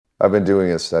I've been doing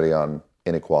a study on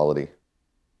inequality.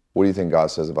 What do you think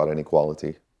God says about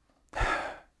inequality?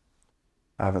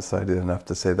 I haven't studied enough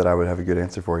to say that I would have a good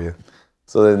answer for you.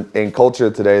 So in culture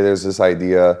today, there's this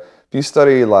idea. If you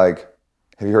study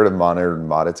have you heard of modern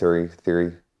monetary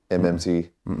theory, Mm-mm. MMT?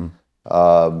 Mm-mm.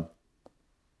 Um,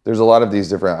 there's a lot of these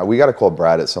different. We got to call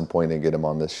Brad at some point and get him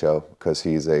on this show because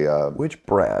he's Which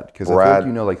Brad? Because I feel like you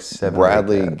Brad know like 7 or 8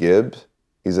 Bradley Brads. Gibbs.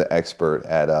 He's an expert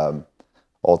at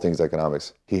all things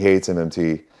economics. He hates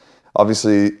MMT.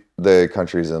 Obviously, the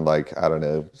country's in I don't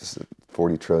know,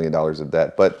 $40 trillion of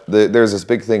debt. But there's this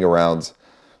big thing around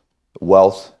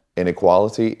wealth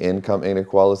inequality, income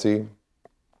inequality.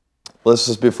 Let's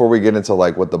just before we get into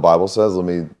what the Bible says, let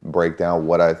me break down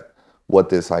what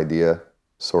this idea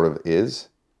sort of is.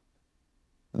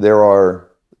 There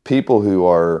are people who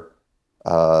are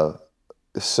uh,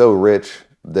 so rich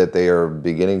that they are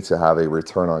beginning to have a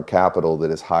return on capital that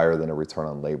is higher than a return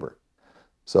on labor.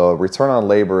 So a return on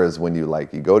labor is when you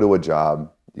go to a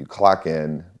job, you clock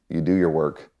in, you do your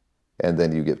work, and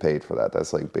then you get paid for that.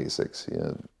 That's like basics.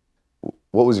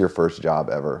 What was your first job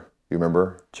ever? You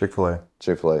remember? Chick-fil-A.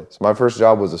 Chick-fil-A. So my first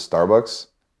job was a Starbucks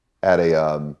at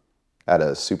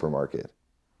a supermarket.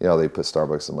 They put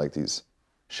Starbucks in these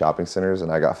shopping centers,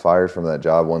 and I got fired from that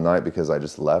job one night because I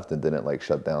just left and didn't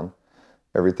shut down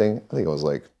everything. I think it was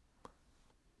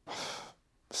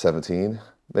 17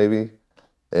 maybe.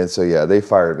 And so yeah, they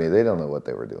fired me. They don't know what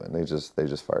they were doing. They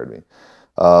just fired me.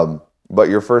 But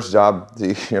your first job,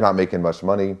 you're not making much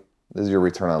money. This is your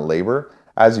return on labor.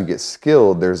 As you get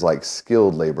skilled, there's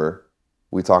skilled labor.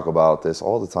 We talk about this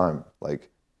all the time.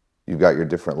 You've got your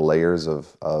different layers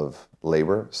of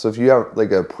labor. So if you have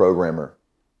a programmer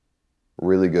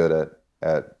really good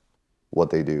at what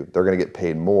they do, they're going to get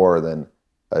paid more than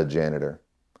a janitor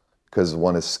because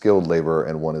one is skilled labor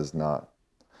and one is not.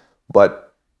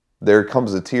 But there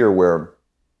comes a tier where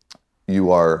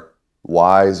you are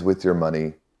wise with your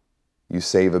money, you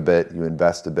save a bit, you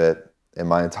invest a bit. And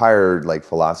my entire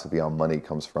philosophy on money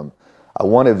comes from I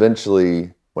want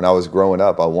eventually, when I was growing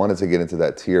up, I wanted to get into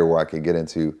that tier where I could get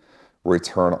into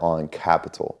return on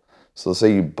capital. So let's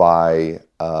say you buy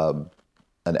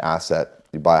an asset,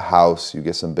 you buy a house, you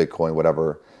get some Bitcoin,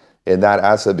 whatever, and that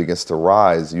asset begins to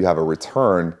rise, you have a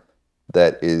return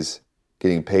that is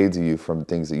getting paid to you from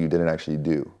things that you didn't actually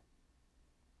do.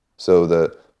 So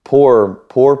the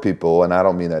poor people, and I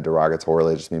don't mean that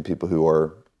derogatorily, I just mean people who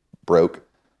are broke,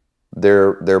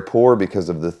 they're poor because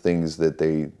of the things that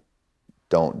they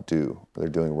don't do. They're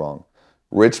doing wrong.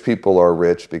 Rich people are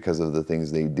rich because of the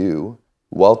things they do.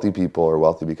 Wealthy people are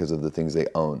wealthy because of the things they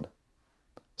own.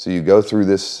 So you go through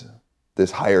this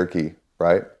hierarchy,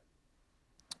 right?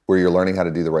 Where you're learning how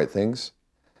to do the right things,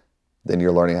 then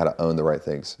you're learning how to own the right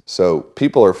things. So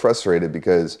people are frustrated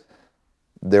because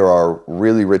there are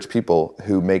really rich people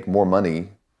who make more money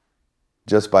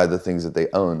just by the things that they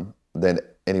own than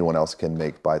anyone else can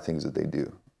make by things that they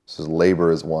do. So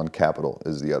labor is one, capital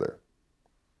is the other.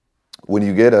 When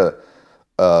you get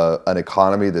an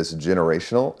economy that's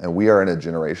generational, and we are in a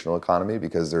generational economy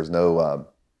because there's no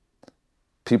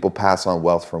people pass on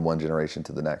wealth from one generation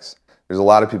to the next. There's a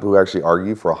lot of people who actually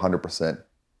argue for 100%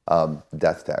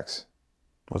 death tax.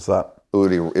 What's that?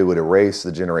 It would erase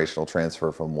the generational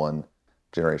transfer from one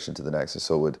generation to the next. And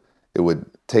so it would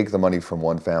take the money from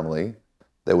one family,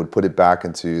 that would put it back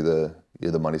into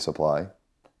the money supply,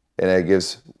 and it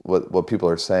gives what people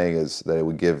are saying is that it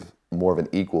would give more of an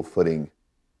equal footing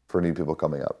for new people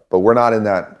coming up. But we're not in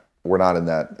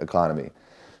that economy.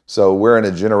 So we're in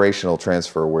a generational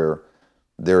transfer where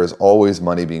there is always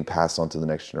money being passed on to the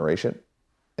next generation.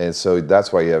 And so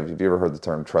that's why have you ever heard the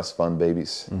term trust fund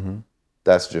babies? Mm-hmm.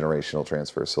 That's generational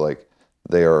transfer. So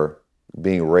they are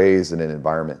being raised in an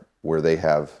environment where they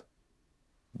have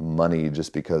money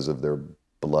just because of their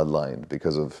bloodline,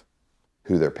 because of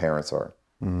who their parents are.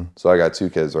 Mm-hmm. So I got 2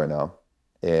 kids right now,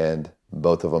 and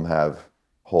both of them have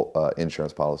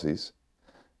insurance policies.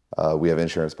 We have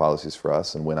insurance policies for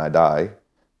us, and when I die,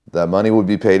 that money would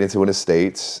be paid into an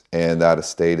estate, and that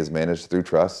estate is managed through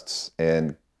trusts,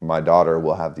 and my daughter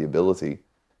will have the ability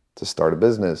to start a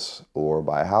business or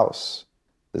buy a house.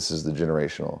 This is the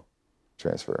generational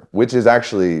transfer, which is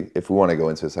actually, if we want to go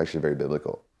into it, it's actually very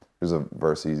biblical. There's a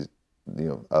verse,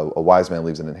 a wise man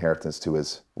leaves an inheritance to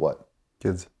his what?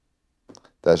 Kids.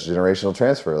 That's generational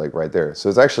transfer, right there. So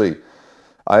it's actually,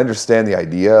 I understand the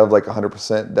idea of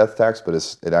 100% death tax, but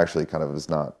it actually kind of is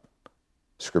not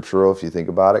scriptural if you think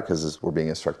about it, because we're being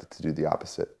instructed to do the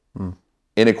opposite. Mm.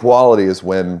 Inequality is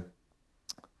when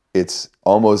it's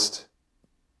almost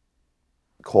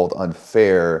called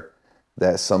unfair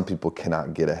that some people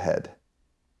cannot get ahead.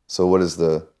 So what is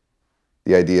the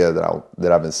the idea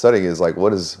that I've been studying is like, what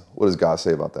does God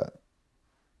say about that?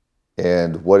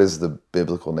 And what is the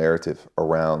biblical narrative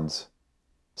around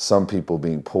some people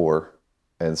being poor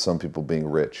and some people being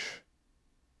rich?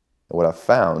 And what I've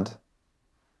found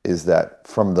is that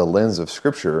from the lens of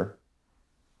Scripture,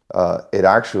 it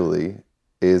actually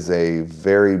is a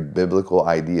very biblical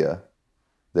idea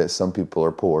that some people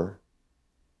are poor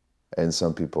and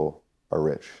some people are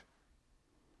rich.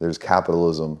 There's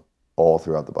capitalism all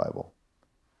throughout the Bible.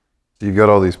 So you've got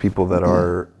all these people that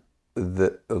are,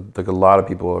 like a lot of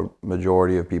people,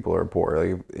 majority of people are poor,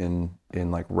 like in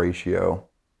like ratio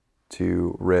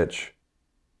to rich.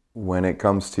 When it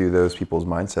comes to those people's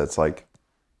mindsets, like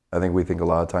I think we think a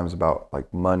lot of times about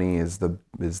like money is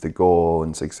the goal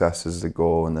and success is the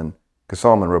goal, and then because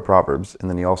Solomon wrote Proverbs and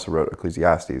then he also wrote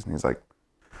Ecclesiastes, and he's like,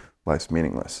 life's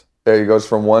meaningless. Yeah, he goes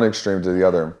from one extreme to the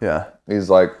other. Yeah, he's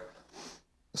like,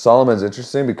 Solomon's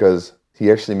interesting because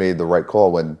he actually made the right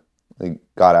call when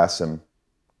God asked him,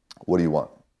 what do you want?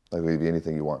 Like, we'll give you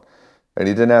anything you want. And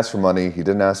he didn't ask for money. He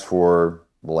didn't ask for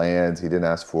land. He didn't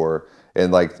ask for,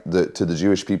 and like to the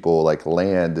Jewish people, like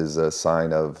land is a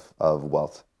sign of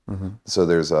wealth. Mm-hmm. So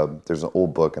there's an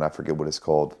old book, and I forget what it's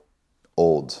called,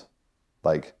 old,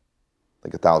 like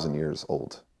 1,000 years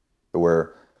old,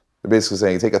 where they're basically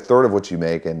saying, take a third of what you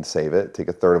make and save it, take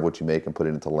a third of what you make and put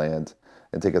it into land,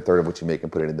 and take a third of what you make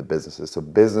and put it into businesses. So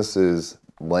businesses,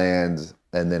 land,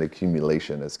 and then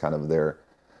accumulation is kind of their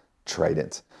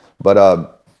trident.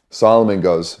 But Solomon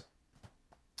goes,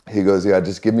 yeah,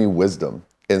 just give me wisdom.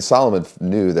 And Solomon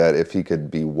knew that if he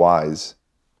could be wise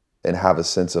and have a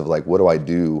sense of like, what do I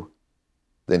do?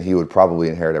 Then he would probably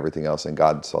inherit everything else. And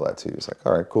God saw that too. He's like,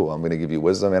 all right, cool. I'm going to give you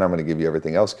wisdom and I'm going to give you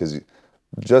everything else. Because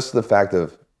just the fact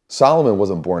of Solomon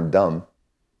wasn't born dumb.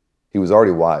 He was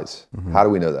already wise. Mm-hmm. How do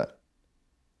we know that?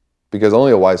 Because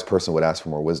only a wise person would ask for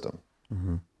more wisdom.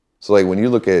 Mm-hmm. So like when you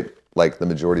look at like the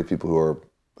majority of people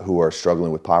who are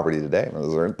struggling with poverty today,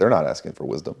 they're not asking for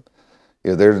wisdom.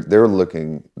 You know, they're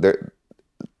looking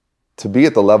to be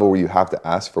at the level where you have to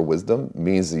ask for wisdom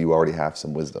means that you already have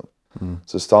some wisdom. Mm-hmm.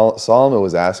 So Solomon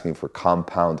was asking for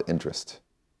compound interest.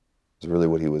 Is really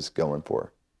what he was going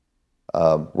for.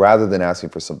 Rather than asking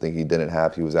for something he didn't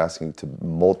have, he was asking to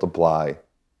multiply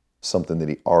something that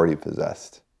he already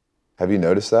possessed. Have you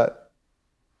noticed that?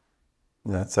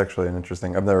 Yeah, that's actually an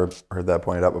interesting. I've never heard that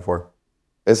pointed out before.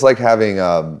 It's like having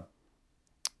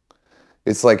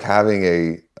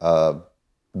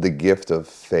the gift of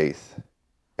faith,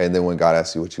 and then when God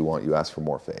asks you what you want, you ask for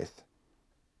more faith.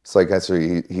 It's like that's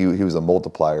he was a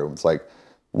multiplier. It's like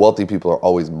wealthy people are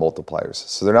always multipliers.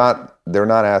 So they're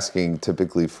not asking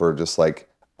typically for just like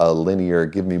a linear,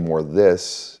 give me more of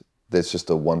this. That's just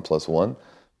a 1 + 1.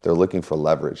 They're looking for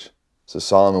leverage. So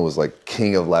Solomon was like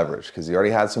king of leverage because he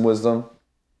already had some wisdom.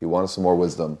 He wanted some more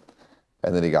wisdom.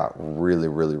 And then he got really,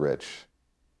 really rich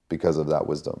because of that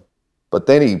wisdom. But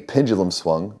then he pendulum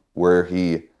swung where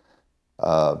he,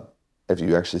 if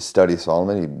you actually study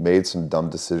Solomon, he made some dumb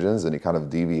decisions and he kind of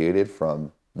deviated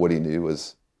from what he knew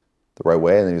was the right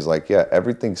way. And then he was like, yeah,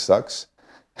 everything sucks.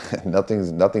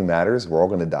 Nothing matters. We're all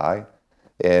going to die.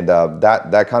 And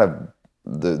that kind of,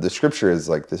 the scripture is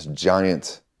like this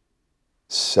giant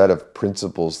set of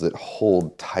principles that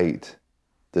hold tight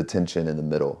the tension in the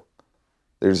middle.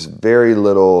 There's very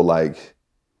little like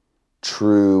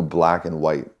true black and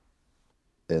white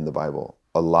in the Bible.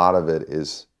 A lot of it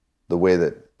is the way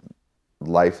that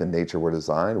life and nature were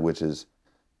designed, which is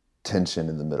tension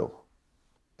in the middle.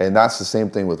 And that's the same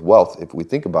thing with wealth, if we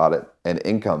think about it, and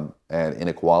income and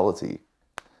inequality.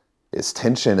 It's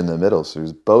tension in the middle. So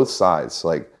there's both sides.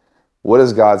 Like, what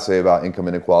does God say about income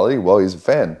inequality? Well, he's a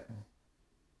fan.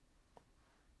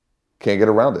 Can't get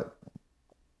around it.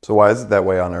 So why is it that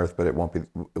way on earth, but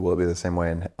will it be the same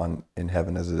way in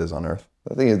heaven as it is on earth?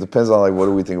 I think it depends on like what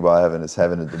do we think about heaven? Is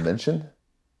heaven a dimension?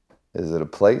 Is it a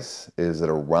place? Is it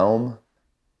a realm?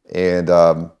 And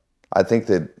I think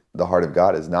that the heart of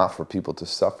God is not for people to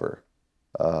suffer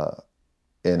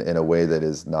in a way that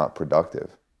is not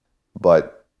productive.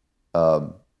 But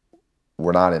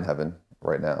we're not in heaven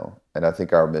right now. And I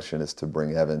think our mission is to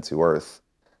bring heaven to earth.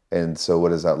 And so what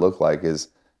does that look like is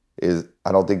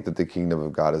I don't think that the kingdom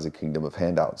of God is a kingdom of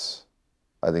handouts.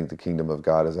 I think the kingdom of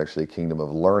God is actually a kingdom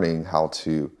of learning how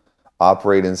to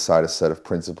operate inside a set of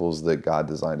principles that God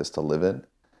designed us to live in.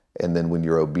 And then when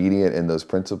you're obedient in those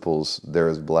principles, there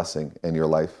is blessing and your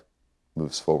life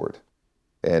moves forward.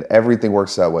 And everything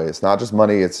works that way. It's not just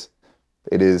money, it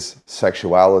is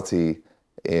sexuality,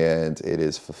 and it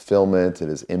is fulfillment, it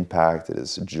is impact, it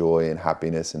is joy and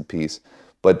happiness and peace.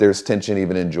 But there's tension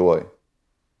even in joy,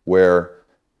 where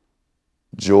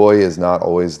joy is not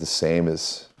always the same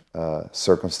as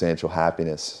circumstantial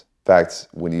happiness. In fact,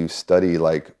 when you study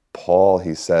like Paul,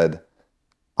 he said,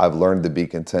 I've learned to be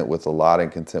content with a lot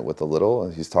and content with a little.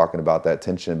 And he's talking about that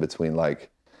tension between like,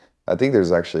 I think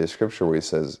there's actually a scripture where he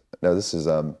says, no, this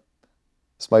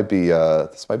might be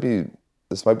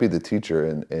the teacher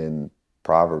in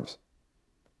Proverbs.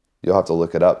 You'll have to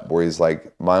look it up, where he's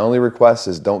like, my only request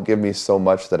is don't give me so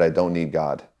much that I don't need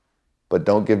God, but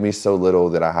don't give me so little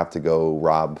that I have to go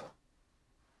rob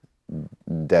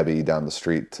Debbie down the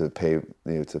street to pay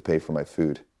for my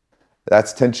food.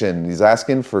 That's tension. He's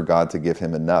asking for God to give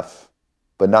him enough,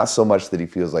 but not so much that he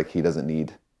feels like he doesn't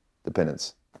need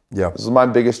dependence. Yeah. This is my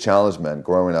biggest challenge, man,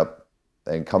 growing up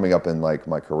and coming up in like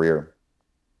my career.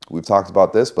 We've talked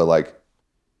about this, but like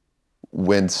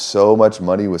when so much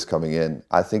money was coming in,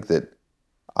 I think that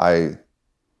I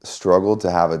struggled to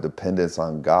have a dependence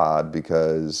on God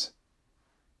because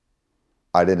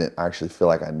I didn't actually feel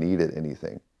like I needed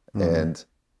anything. Mm-hmm. And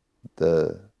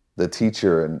the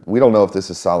teacher, and we don't know if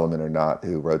this is Solomon or not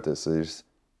who wrote this. There's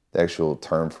the actual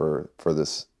term for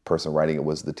this person writing it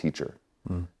was the teacher.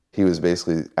 Mm. He was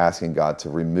basically asking God to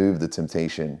remove the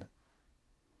temptation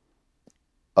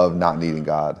of not needing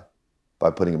God by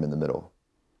putting him in the middle.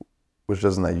 Which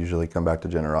doesn't that usually come back to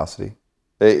generosity?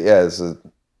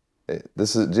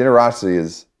 Generosity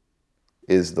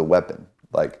is the weapon.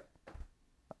 Like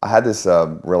I had this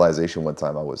realization one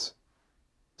time. I was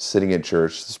sitting in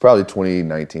church. This is probably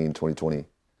 2019, 2020.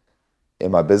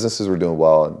 And my businesses were doing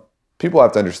well. And people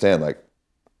have to understand, like,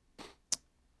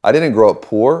 I didn't grow up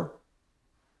poor.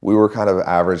 We were kind of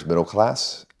average middle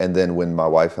class. And then when my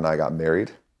wife and I got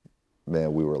married,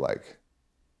 man, we were like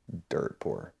dirt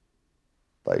poor.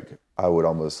 Like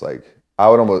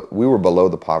we were below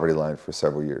the poverty line for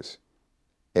several years.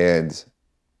 And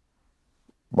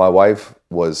my wife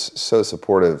was so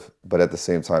supportive, but at the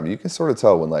same time, you can sort of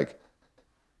tell when like,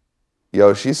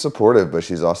 she's supportive, but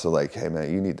she's also like, hey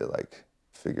man, you need to like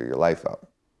figure your life out.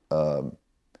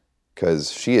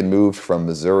 Because she had moved from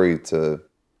Missouri to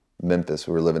Memphis.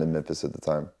 We were living in Memphis at the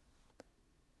time.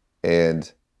 And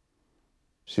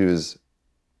she was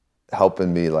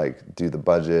helping me like do the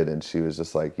budget. And she was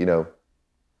just like,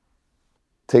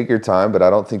 take your time, but I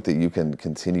don't think that you can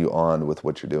continue on with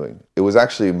what you're doing. It was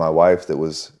actually my wife that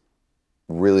was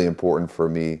really important for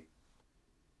me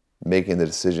making the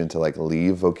decision to like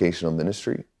leave vocational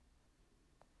ministry.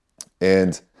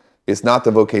 And it's not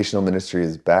that vocational ministry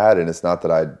is bad, and it's not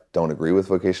that I don't agree with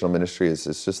vocational ministry. It's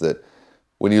just that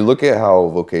when you look at how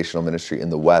vocational ministry in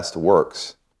the West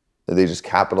works, they just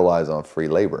capitalize on free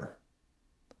labor.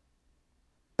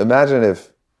 Imagine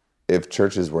if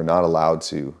churches were not allowed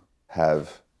to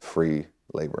have free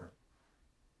labor.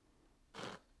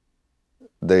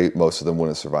 Most of them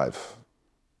wouldn't survive.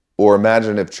 Or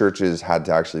imagine if churches had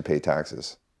to actually pay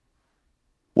taxes.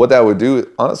 What that would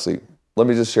do, honestly, let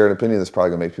me just share an opinion that's probably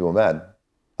gonna make people mad.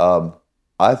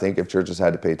 I think if churches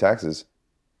had to pay taxes,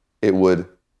 it would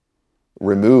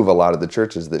remove a lot of the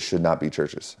churches that should not be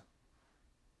churches.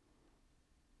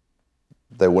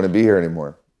 They wouldn't be here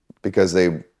anymore because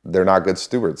they're not good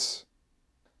stewards.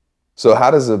 So how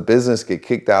does a business get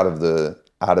kicked out of the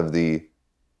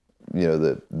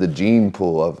gene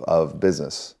pool of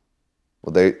business?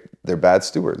 Well, they're bad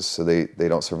stewards, so they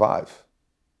don't survive.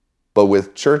 But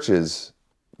with churches,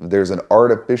 there's an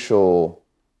artificial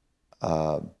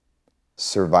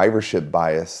survivorship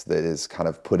bias that is kind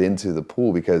of put into the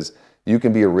pool, because you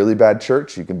can be a really bad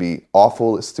church, you can be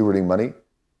awful at stewarding money,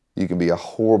 you can be a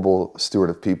horrible steward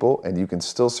of people, and you can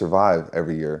still survive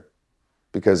every year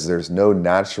because there's no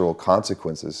natural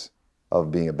consequences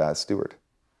of being a bad steward.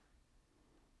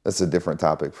 That's a different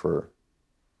topic for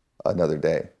another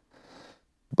day.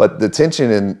 But the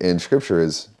tension in Scripture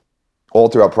is all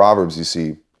throughout Proverbs. You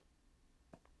see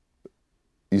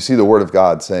the Word of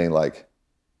God saying, like,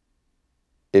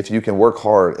 if you can work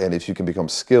hard and if you can become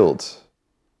skilled,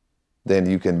 then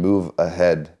you can move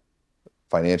ahead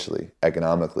financially,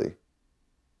 economically.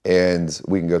 And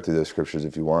we can go through those scriptures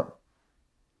if you want.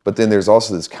 But then there's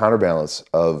also this counterbalance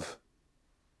of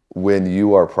when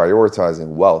you are prioritizing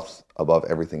wealth above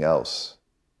everything else,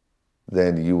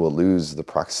 then you will lose the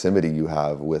proximity you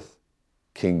have with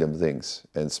kingdom things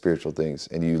and spiritual things.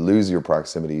 And you lose your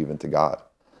proximity even to God,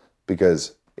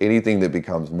 because anything that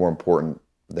becomes more important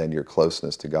than your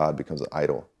closeness to God becomes an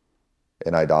idol.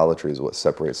 And idolatry is what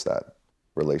separates that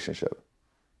relationship.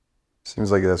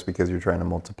 Seems like that's because you're trying to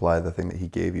multiply the thing that he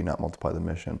gave you, not multiply the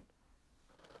mission.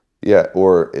 Yeah,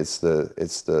 or it's the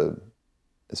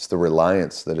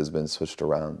reliance that has been switched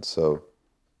around. So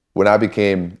when I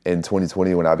became, in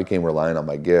 2020, when I became reliant on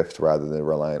my gift rather than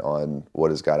reliant on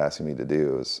what is God asking me to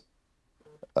do,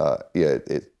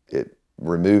 it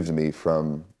removed me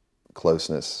from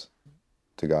closeness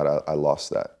to God, I lost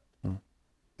that.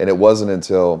 And it wasn't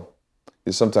until,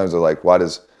 sometimes they're like, why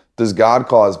does God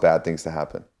cause bad things to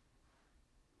happen?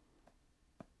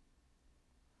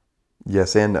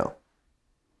 Yes and no.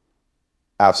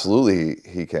 Absolutely,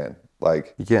 he can.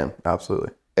 Like, You can, absolutely.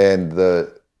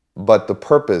 but the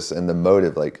purpose and the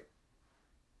motive, like,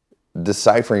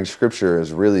 deciphering scripture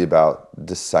is really about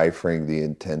deciphering the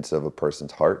intents of a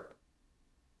person's heart.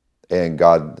 And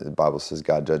God, the Bible says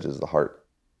God judges the heart,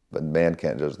 but man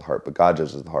can't judge the heart, but God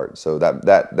judges the heart. So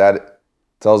that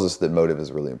tells us that motive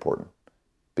is really important,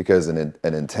 because an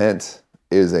intent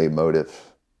is a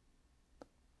motive.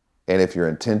 And if your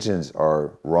intentions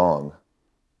are wrong,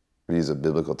 we use a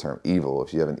biblical term, evil,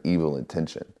 if you have an evil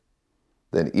intention,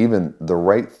 then even the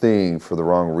right thing for the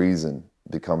wrong reason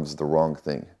becomes the wrong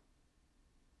thing.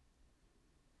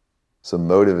 So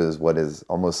motive is what is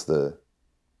almost the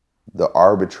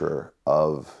arbiter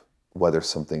of whether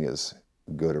something is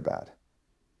good or bad.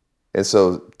 And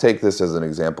so take this as an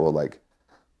example. Like,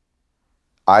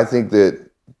 I think that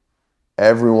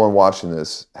everyone watching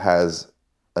this has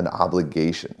an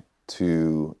obligation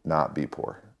to not be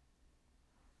poor.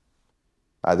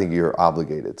 I think you're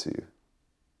obligated to.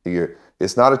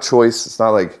 It's not a choice. It's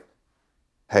not like,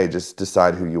 hey, just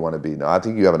decide who you want to be. No, I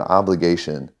think you have an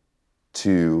obligation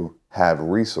to have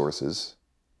resources,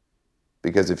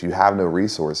 because if you have no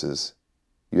resources,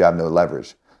 you have no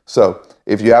leverage. So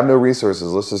if you have no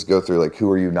resources, let's just go through, like,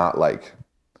 who are you not like?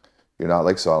 You're not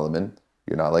like Solomon.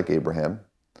 You're not like Abraham.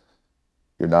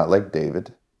 You're not like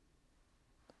David.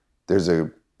 There's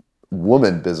a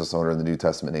woman business owner in the New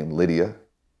Testament named Lydia.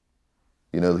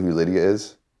 You know who Lydia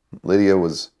is? Lydia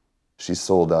she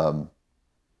sold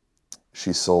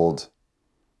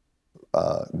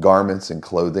garments and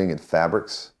clothing and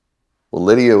fabrics. Well,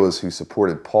 Lydia was who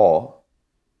supported Paul,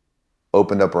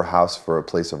 opened up her house for a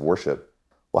place of worship.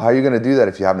 Well, how are you going to do that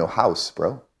if you have no house,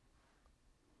 bro?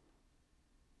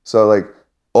 So, like,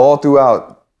 all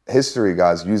throughout history,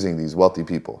 God's using these wealthy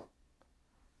people.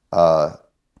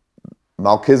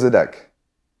 Melchizedek,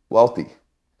 wealthy.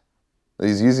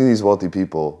 He's using these wealthy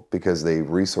people because they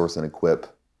resource and equip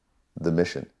the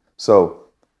mission. So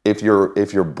if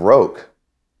you're broke,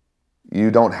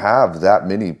 you don't have that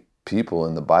many people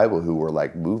in the Bible who were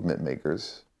like movement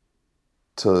makers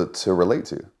to relate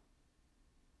to.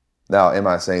 Now, am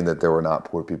I saying that there were not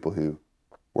poor people who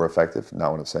were effective?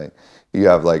 Not what I'm saying. You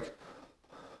have like,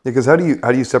 because how do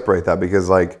you separate that? Because,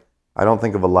 like, I don't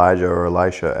think of Elijah or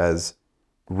Elisha as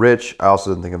rich. I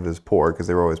also didn't think of them as poor, because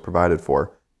they were always provided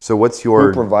for. So what's your...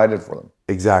 Who provided for them?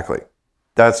 Exactly.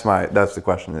 That's the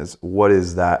question, is what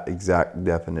is that exact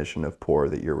definition of poor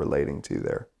that you're relating to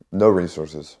there? No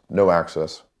resources, no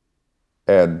access,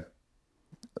 and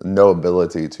no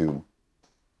ability to...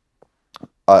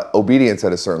 obedience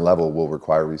at a certain level will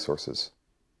require resources.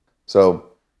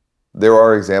 So there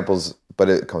are examples, but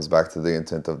it comes back to the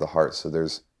intent of the heart. So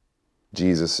there's...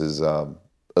 Jesus is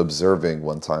observing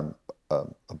one time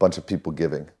a bunch of people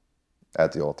giving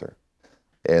at the altar.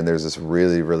 And there's this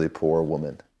really, really poor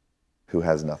woman who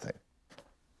has nothing.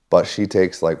 But she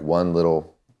takes like one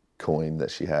little coin that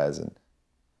she has and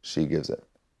she gives it.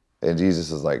 And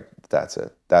Jesus is like, that's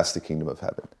it. That's the kingdom of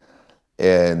heaven.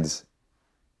 And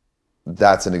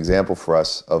that's an example for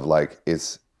us of, like,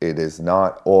 it is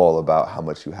not all about how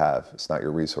much you have. It's not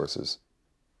your resources.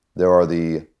 There are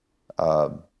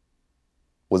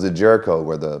was it Jericho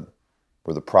where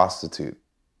the prostitute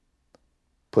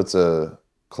puts a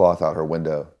cloth out her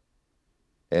window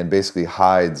and basically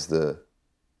hides the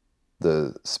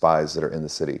spies that are in the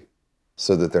city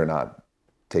so that they're not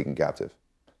taken captive.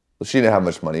 Well, she didn't have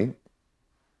much money.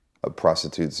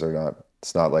 Prostitutes are not,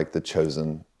 it's not like the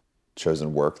chosen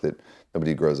work that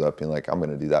nobody grows up being like, I'm going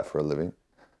to do that for a living.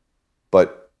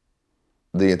 But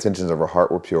the intentions of her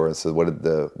heart were pure. And so what did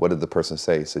the person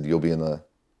say? He said, you'll be in the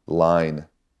line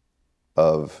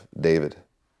of David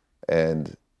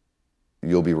and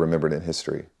you'll be remembered in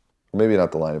history. Or maybe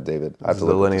not the line of David. I have to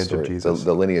the look at lineage of Jesus.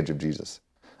 The lineage of Jesus.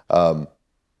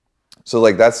 So,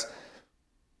 like, that's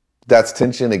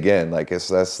tension again. Like,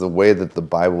 that's the way that the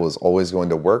Bible is always going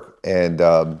to work.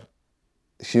 And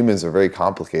humans are very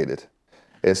complicated.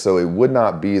 And so it would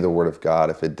not be the Word of God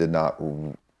if it did not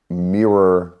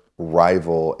mirror,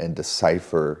 rival, and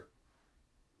decipher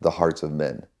the hearts of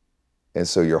men. And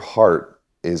so your heart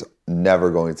is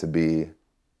never going to be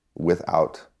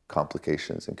without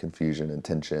complications and confusion and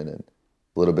tension and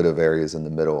a little bit of areas in the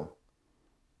middle.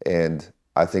 And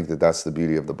I think that that's the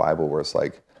beauty of the Bible, where it's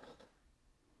like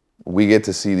we get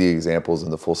to see the examples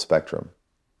in the full spectrum.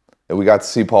 And we got to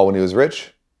see Paul when he was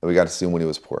rich, and we got to see him when he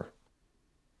was poor.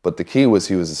 But the key was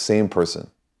he was the same person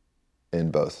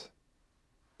in both.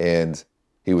 and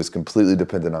he was completely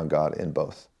dependent on God in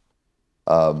both.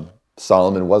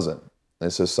 Solomon wasn't.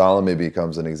 And so Solomon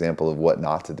becomes an example of what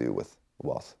not to do with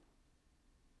wealth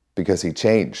because he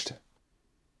changed.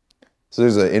 So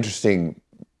there's an interesting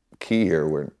key here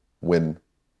where when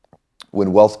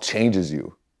wealth changes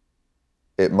you,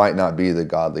 it might not be the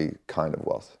godly kind of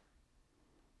wealth.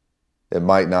 It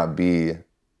might not be,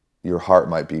 your heart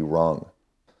might be wrong.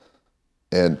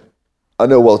 And I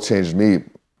know wealth changed me,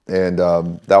 and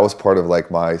that was part of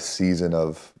like my season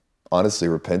of honestly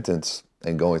repentance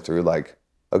and going through like,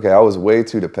 okay, I was way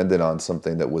too dependent on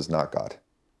something that was not God.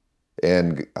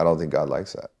 And I don't think God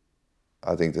likes that.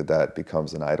 I think that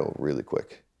becomes an idol really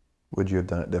quick. Would you have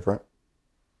done it different?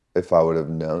 If I would have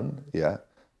known, yeah.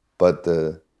 But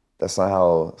that's not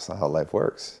how life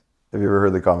works. Have you ever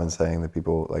heard the common saying that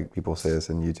people say this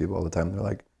in YouTube all the time? They're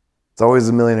like, it's always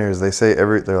the millionaires. They say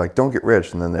they're like, don't get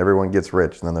rich, and then everyone gets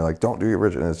rich, and then they're like, don't do get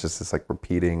rich, and it's just this like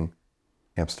repeating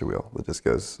hamster wheel that just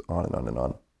goes on and on and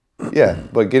on. Yeah,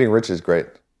 but getting rich is great.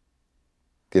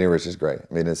 Getting rich is great.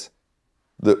 I mean,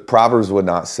 the Proverbs would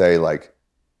not say like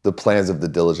the plans of the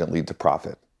diligent lead to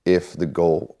profit if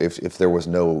there was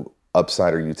no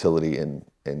upside or utility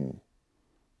in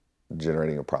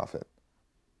generating a profit.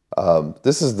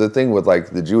 This is the thing with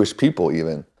like the Jewish people,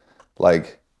 even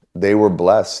like they were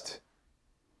blessed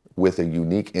with a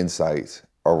unique insight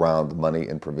around money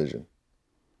and provision.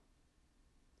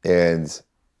 And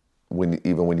when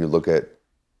you look at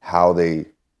how they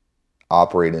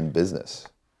operate in business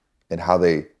and how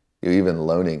they even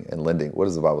loaning and lending, what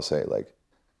does the Bible say? Like,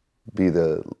 be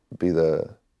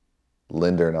the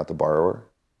lender, not the borrower.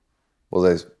 Well,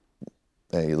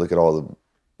 and you look at all the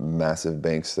massive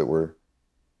banks that were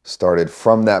started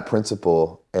from that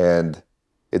principle, and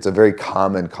it's a very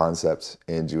common concept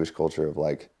in Jewish culture of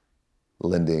like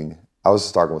lending. I was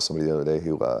just talking with somebody the other day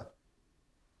who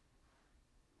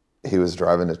he was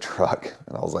driving a truck,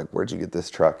 and I was like, "Where'd you get this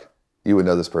truck?" You would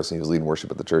know this person. He was leading worship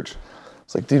at the church.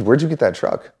 It's like, "Dude, where'd you get that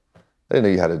truck?" I didn't know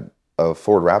you had a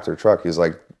Ford Raptor truck. He was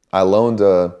like, "I loaned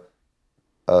a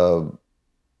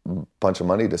bunch of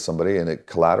money to somebody, and we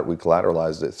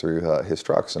collateralized it through his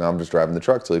truck. So now I'm just driving the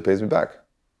truck till he pays me back."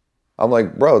 I'm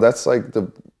like, "Bro, that's like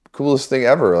the coolest thing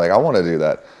ever. Like, I want to do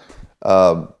that."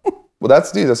 Well,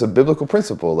 that's a biblical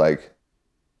principle, like,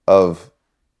 of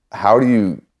how do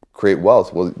you create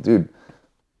wealth? Well, dude,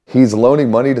 he's loaning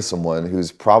money to someone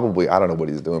who's probably, I don't know what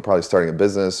he's doing, probably starting a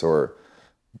business or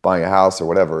buying a house or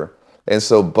whatever. And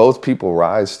so both people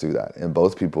rise through that, and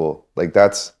both people, like,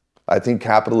 I think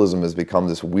capitalism has become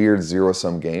this weird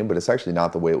zero-sum game, but it's actually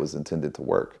not the way it was intended to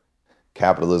work.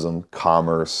 Capitalism,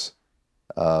 commerce,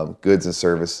 goods and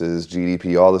services,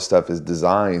 GDP, all this stuff is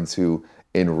designed to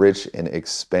enrich and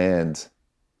expand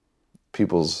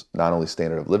people's not only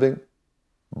standard of living,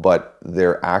 but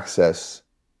their access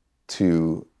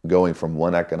to going from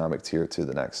one economic tier to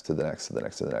the next, to the next, to the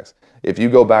next, to the next. If you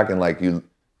go back and like you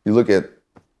look at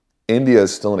India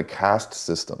is still in a caste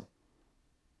system.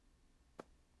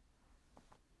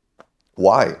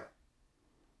 Why?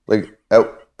 Like,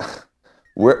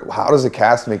 how does a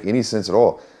caste make any sense at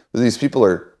all? These people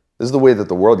this is the way that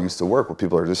the world used to work, where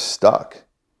people are just stuck.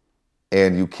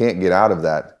 And you can't get out of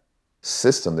that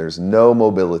system. There's no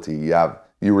mobility.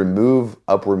 You remove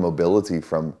upward mobility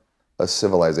from a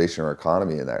civilization or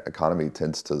economy, and that economy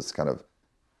tends to kind of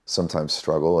sometimes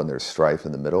struggle, and there's strife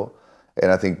in the middle.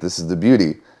 And I think this is the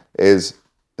beauty, is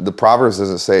the Proverbs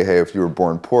doesn't say, hey, if you were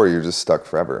born poor, you're just stuck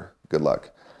forever. Good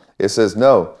luck. It says,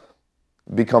 no,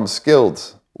 become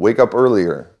skilled, wake up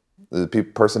earlier. The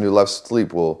person who loves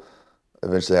sleep will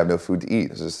eventually have no food to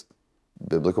eat. It's just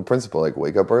biblical principle, like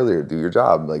wake up earlier, do your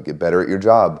job, like get better at your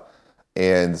job,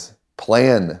 and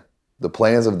plan. The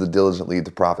plans of the diligent lead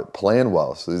to profit. Plan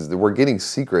well. So we're getting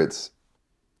secrets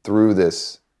through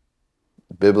this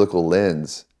biblical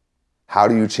lens. How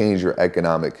do you change your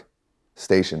economic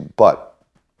station? But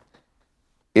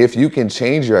if you can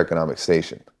change your economic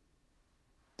station,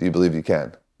 do you believe you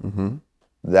can? Mm-hmm.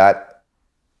 That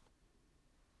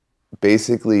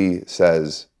basically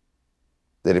says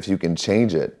that if you can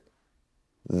change it,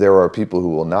 there are people who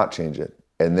will not change it.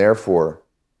 And therefore,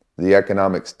 the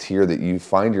economic tier that you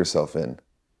find yourself in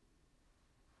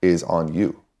is on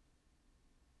you.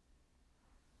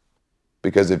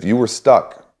 Because if you were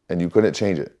stuck and you couldn't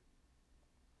change it,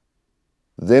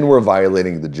 then we're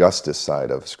violating the justice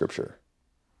side of Scripture.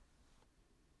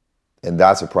 And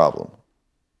that's a problem.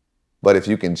 But if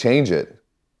you can change it,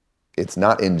 it's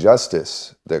not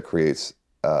injustice that creates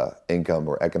income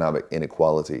or economic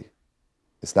inequality.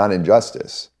 It's not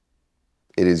injustice.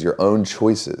 It is your own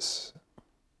choices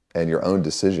and your own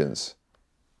decisions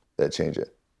that change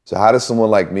it. So how does someone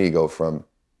like me go from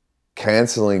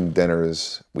canceling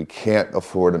dinners. We can't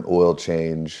afford an oil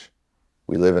change.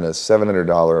 We live in a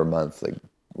 $700 a month, like,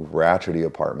 ratchety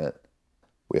apartment.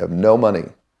 We have no money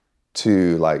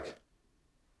to, like,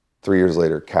 3 years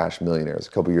later, cash millionaires. A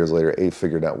couple years later,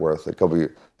 8-figure net worth. A couple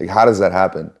years, like, how does that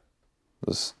happen?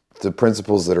 The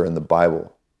principles that are in the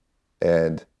Bible.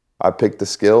 And I picked the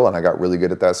skill and I got really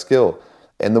good at that skill.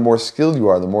 And the more skilled you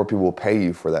are, the more people will pay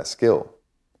you for that skill.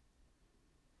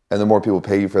 And the more people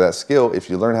pay you for that skill, if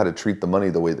you learn how to treat the money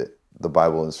the way that the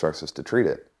Bible instructs us to treat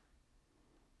it.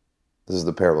 This is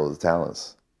the parable of the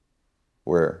talents,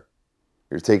 where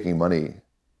you're taking money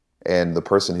and the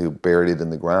person who buried it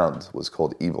in the ground was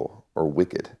called evil or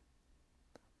wicked.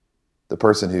 The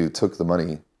person who took the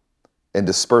money and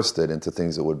dispersed it into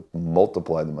things that would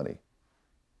multiply the money,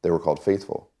 they were called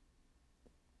faithful.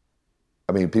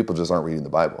 I mean, people just aren't reading the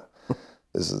Bible.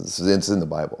 It's in the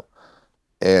Bible.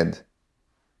 And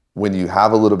when you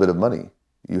have a little bit of money,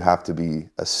 you have to be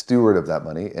a steward of that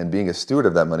money. And being a steward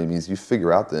of that money means you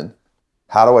figure out then,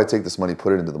 how do I take this money,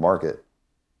 put it into the market,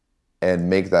 and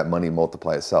make that money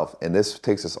multiply itself? And this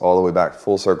takes us all the way back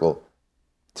full circle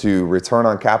to return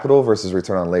on capital versus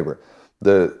return on labor.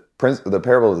 The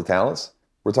parable of the talents,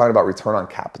 we're talking about return on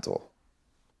capital.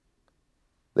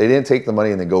 They didn't take the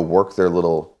money and then go work their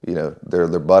little,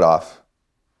 their butt off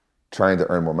trying to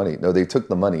earn more money. No, they took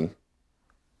the money,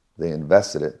 they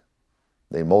invested it,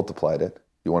 they multiplied it.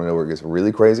 You want to know where it gets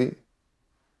really crazy?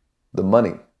 The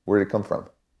money, where did it come from?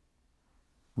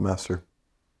 Master.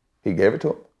 He gave it to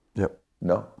them? Yep.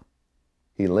 No.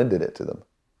 He lended it to them.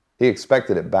 He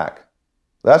expected it back.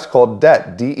 That's called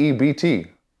debt, D-E-B-T.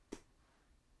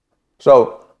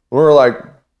 So when we're like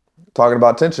talking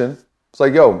about tension, it's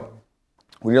like, yo,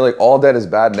 when you're like, all debt is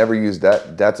bad, never use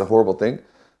debt, that's a horrible thing.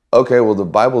 Okay, well, the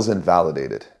Bible's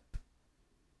invalidated.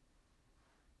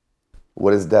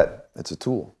 What is debt? It's a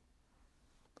tool.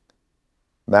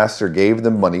 Master gave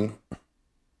them money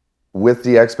with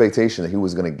the expectation that he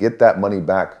was going to get that money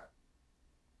back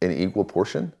in equal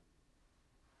portion.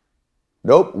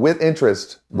 Nope, with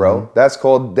interest, bro. Mm-hmm. That's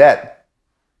called debt.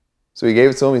 So he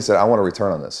gave it to him. He said, I want a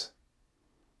return on this.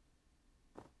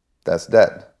 That's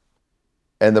debt.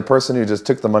 And the person who just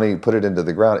took the money, put it into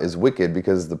the ground is wicked,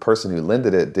 because the person who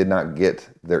lended it did not get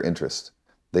their interest.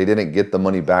 They didn't get the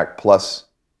money back plus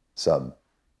some.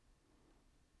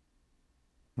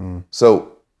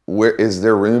 So where is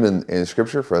there room in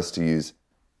Scripture for us to use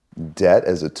debt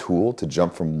as a tool to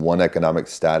jump from one economic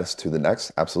status to the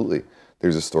next? Absolutely.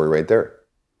 There's a story right there.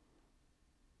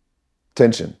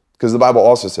 Tension. Because the Bible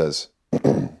also says,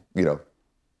 the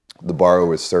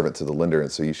borrower is servant to the lender,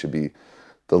 and so you should be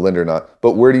the lender, not.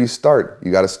 But where do you start?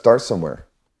 You got to start somewhere.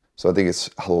 So I think it's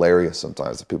hilarious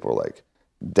sometimes that people are like,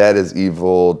 debt is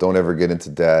evil, don't ever get into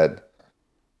debt.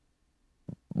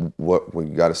 Well,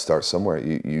 you got to start somewhere.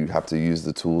 You have to use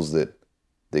the tools that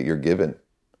you're given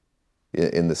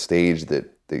in the stage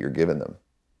that you're given them.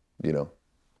 Have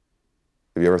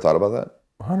you ever thought about that?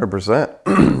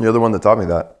 100%. You're the one that taught me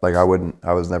that. Like, I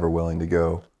was never willing to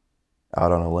go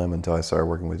out on a limb until I started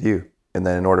working with you. And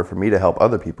then in order for me to help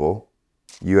other people,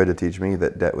 you had to teach me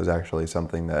that debt was actually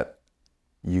something that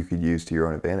you could use to your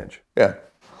own advantage. Yeah.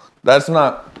 I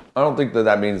don't think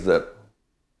that means that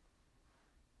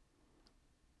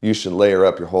you should layer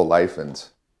up your whole life and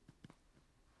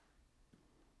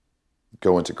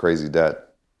go into crazy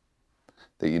debt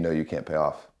that you can't pay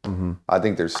off. Mm-hmm. I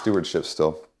think there's stewardship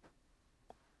still.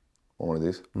 Want one of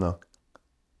these? No.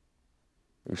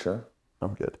 You sure?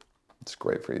 I'm good. It's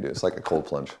great for you, dude. It's like a cold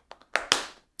plunge.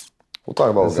 We'll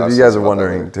talk about. So if you guys are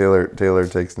wondering, Taylor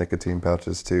takes nicotine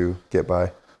pouches to get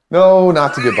by. No,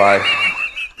 not to get by.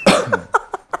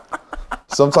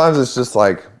 Sometimes it's just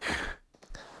like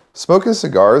smoking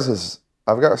cigars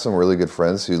I've got some really good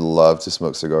friends who love to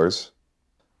smoke cigars,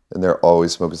 and they're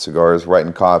always smoking cigars,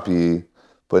 writing copy,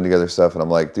 putting together stuff, and I'm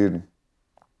like, dude,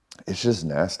 it's just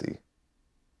nasty.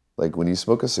 Like, when you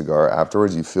smoke a cigar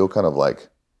afterwards, you feel kind of like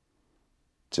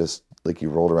just like you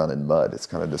rolled around in mud. It's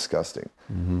kind of disgusting,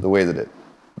 the way that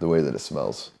it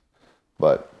smells.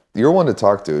 But you're one to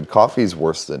talk to. Coffee's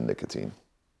worse than nicotine.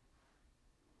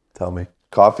 Tell me.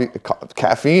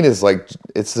 Caffeine is like,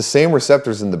 it's the same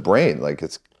receptors in the brain. Like,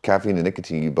 it's caffeine and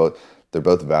nicotine. They're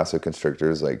both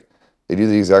vasoconstrictors. Like, they do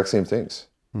the exact same things.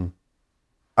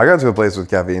 I got to a place with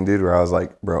caffeine, dude, where I was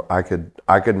like, bro, I could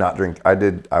not drink. I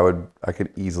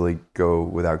could easily go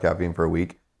without caffeine for a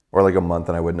week or like a month,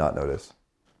 and I would not notice.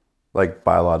 Like,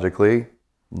 biologically,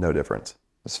 no difference.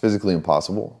 It's physically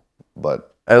impossible,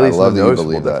 but at least I love no that you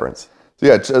noticeable believe difference. So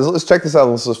yeah, let's check this out.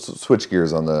 Let's switch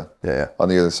gears on the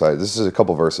other side. This is a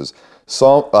couple verses.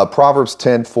 Proverbs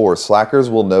 10:4. Slackers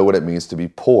will know what it means to be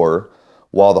poor,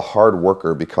 while the hard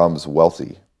worker becomes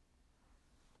wealthy.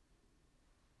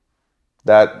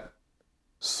 That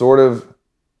sort of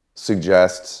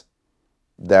suggests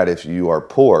that if you are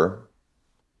poor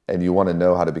and you want to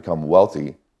know how to become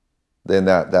wealthy, then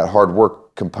that hard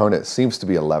work component seems to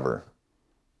be a lever.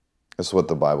 That's what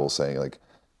the Bible's saying. Like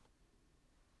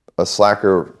a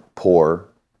slacker, poor,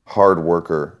 hard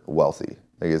worker, wealthy.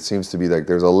 Like it seems to be like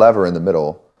there's a lever in the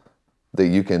middle that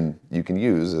you can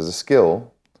use as a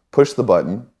skill, push the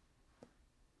button,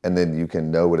 and then you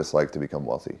can know what it's like to become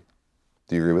wealthy.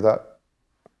 Do you agree with that?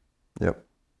 Yep.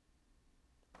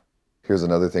 Here's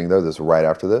another thing though, that's right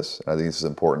after this. I think this is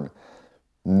important.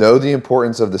 Know the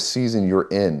importance of the season you're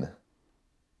in.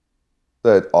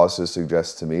 That also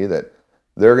suggests to me that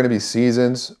there are going to be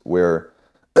seasons where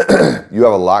you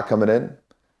have a lot coming in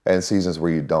and seasons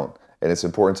where you don't. And it's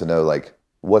important to know, like,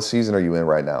 what season are you in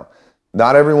right now?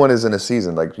 Not everyone is in a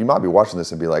season. Like, you might be watching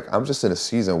this and be like, I'm just in a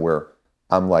season where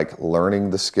I'm like learning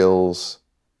the skills.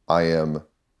 I am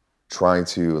trying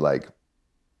to like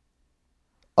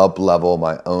up level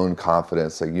my own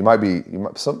confidence. Like you might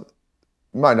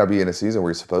not be in a season where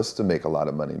you're supposed to make a lot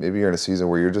of money. Maybe you're in a season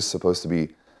where you're just supposed to be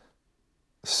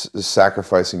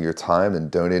sacrificing your time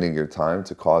and donating your time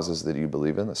to causes that you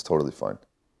believe in. That's totally fine.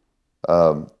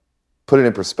 Put it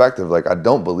in perspective. Like, I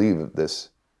don't believe this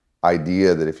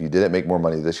idea that if you didn't make more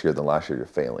money this year than last year, you're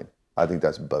failing. I think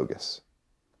that's bogus.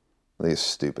 I think it's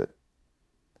stupid.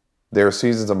 There are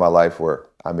seasons of my life where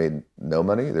I made no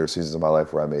money. There are seasons of my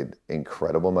life where I made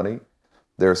incredible money.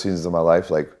 There are seasons of my life,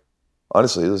 like,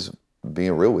 honestly, this is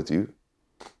being real with you.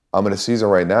 I'm in a season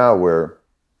right now where,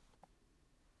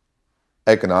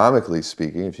 economically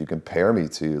speaking, if you compare me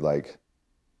to like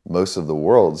most of the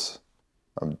world's,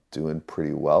 I'm doing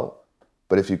pretty well.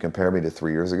 But if you compare me to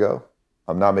 3 years ago,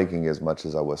 I'm not making as much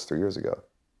as I was 3 years ago.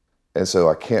 And so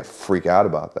I can't freak out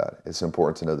about that. It's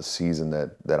important to know the season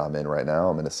that I'm in right now.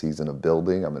 I'm in a season of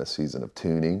building. I'm in a season of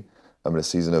tuning. I'm in a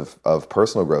season of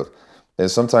personal growth.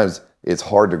 And sometimes it's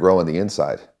hard to grow on the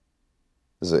inside.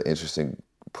 This is an interesting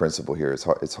principle here.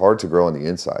 It's hard to grow on the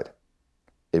inside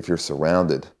if you're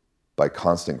surrounded by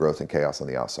constant growth and chaos on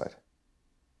the outside.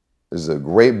 There's a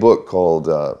great book called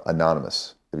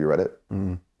Anonymous. Have you read it?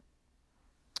 Mm-hmm.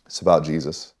 It's about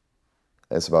Jesus.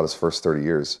 And it's about his first 30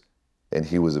 years. And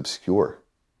he was obscure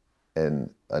and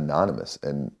anonymous.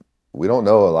 And we don't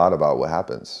know a lot about what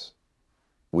happens.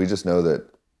 We just know that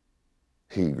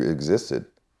he existed.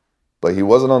 But he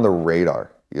wasn't on the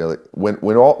radar. You know, like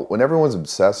when everyone's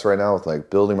obsessed right now with like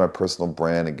building my personal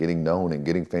brand and getting known and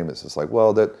getting famous, it's like,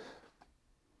 well,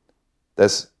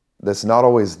 that's not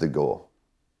always the goal.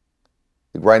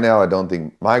 Like right now, I don't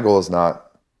think my goal is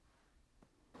not.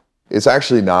 It's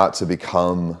actually not to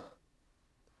become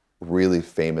really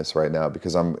famous right now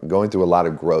because I'm going through a lot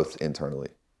of growth internally.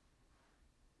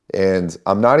 And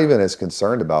I'm not even as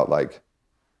concerned about like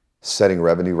setting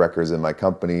revenue records in my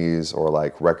companies or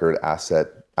like record asset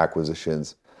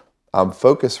acquisitions. I'm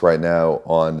focused right now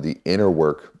on the inner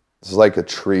work. This is like a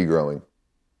tree growing.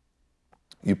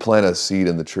 You plant a seed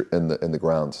in the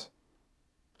grounds.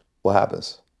 What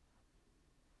happens?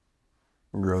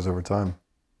 It grows over time.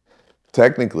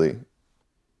 Technically,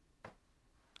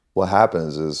 what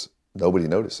happens is nobody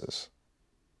notices.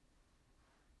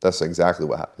 That's exactly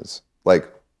what happens. Like,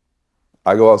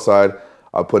 I go outside,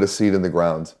 I put a seed in the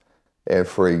ground, and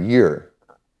for a year,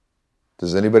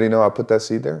 does anybody know I put that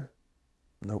seed there?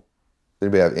 Nope. Does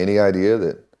anybody have any idea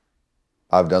that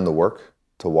I've done the work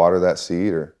to water that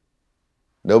seed? Or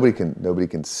nobody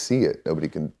can see it, nobody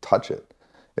can touch it.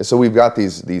 And so we've got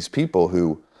these people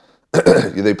who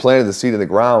they planted the seed in the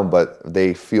ground, but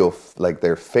they feel like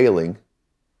they're failing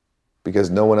because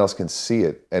no one else can see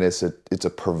it. And it's a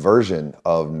perversion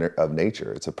of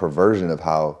nature. It's a perversion of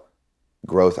how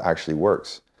growth actually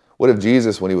works. What if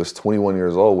Jesus, when he was 21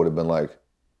 years old, would have been like,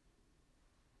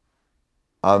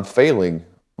 I'm failing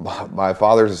my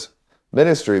Father's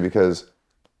ministry because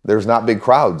there's not big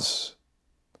crowds.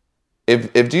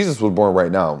 If Jesus was born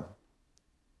right now,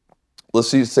 let's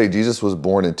say Jesus was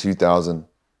born in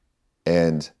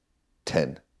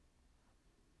 2010.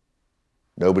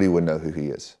 Nobody would know who he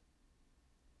is.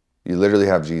 You literally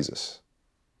have Jesus,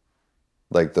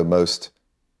 like the most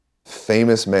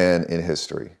famous man in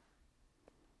history,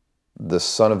 the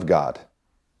Son of God.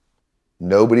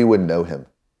 Nobody would know him.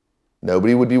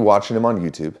 Nobody would be watching him on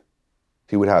YouTube.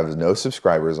 He would have no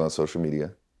subscribers on social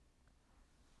media.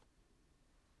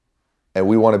 And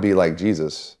we want to be like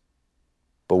Jesus,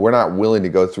 but we're not willing to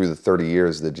go through the 30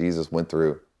 years that Jesus went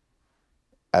through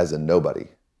as a nobody.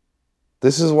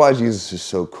 This is why Jesus is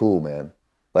so cool, man.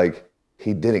 Like,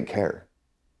 he didn't care.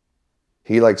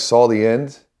 He like saw the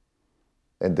end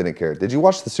and didn't care. Did you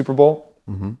watch the Super Bowl?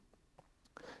 Mm-hmm. You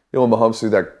know when Mahomes threw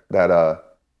that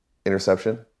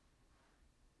interception?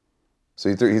 So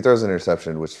he throws an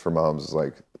interception, which for Mahomes is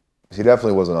like, he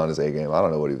definitely wasn't on his A game. I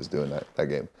don't know what he was doing that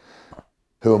game.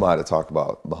 Who am I to talk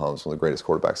about Mahomes, one of the greatest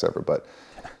quarterbacks ever? But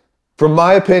from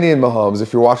my opinion, Mahomes,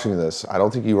 if you're watching this, I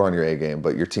don't think you were on your A game,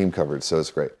 but your team covered, so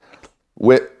it's great.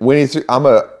 When he threw,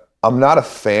 I'm not a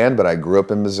fan, but I grew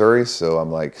up in Missouri, so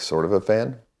I'm like sort of a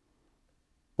fan.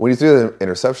 When he threw the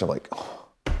interception, I'm like, oh,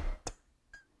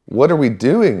 what are we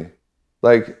doing?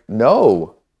 Like,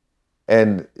 no.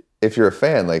 And if you're a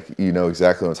fan, like, you know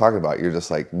exactly what I'm talking about. You're just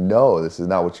like, no, this is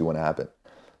not what you want to happen.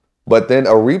 But then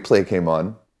a replay came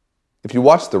on. If you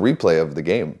watch the replay of the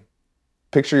game,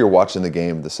 picture you're watching the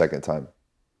game the second time.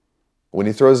 When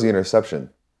he throws the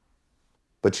interception,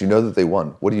 but you know that they won,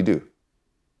 what do?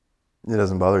 It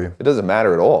doesn't bother you. It doesn't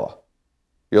matter at all.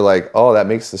 You're like, oh, that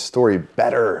makes the story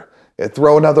better.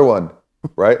 Throw another one,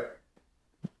 right?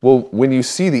 Well, when you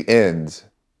see the end,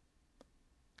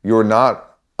 you're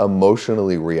not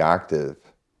emotionally reactive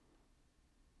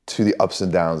to the ups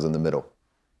and downs in the middle.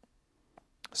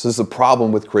 So this is a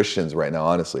problem with Christians right now,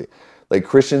 honestly. Like,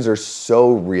 Christians are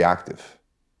so reactive.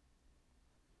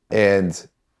 And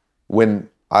when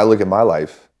I look at my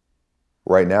life,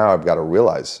 right now I've got to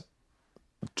realize,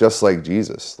 just like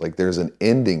Jesus, like there's an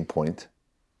ending point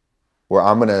where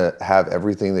I'm going to have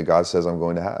everything that God says I'm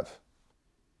going to have.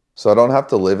 So I don't have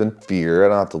to live in fear. I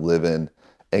don't have to live in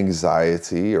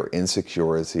anxiety or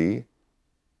insecurity.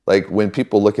 Like, when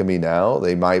people look at me now,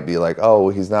 they might be like, oh,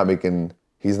 he's not making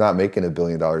 $1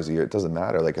 billion a year. It doesn't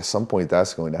matter. Like, at some point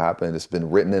that's going to happen. It's been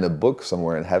written in a book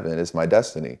somewhere in heaven. It's my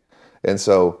destiny. And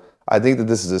so I think that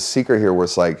this is a secret here where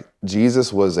it's like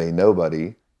Jesus was a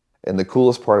nobody. And the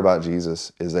coolest part about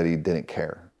Jesus is that he didn't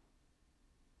care.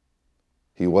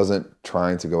 He wasn't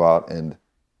trying to go out and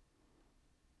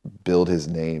build his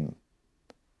name.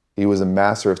 He was a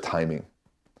master of timing.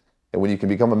 And when you can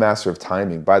become a master of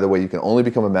timing, by the way, you can only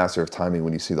become a master of timing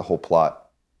when you see the whole plot.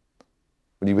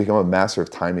 When you become a master of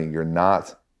timing, you're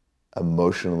not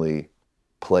emotionally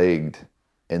plagued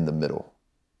in the middle.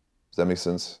 Does that make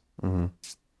sense? Mm-hmm.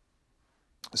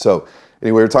 So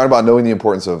anyway, we're talking about knowing the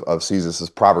importance of seasons. This is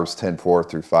Proverbs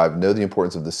 10:4-5. Know the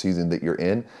importance of the season that you're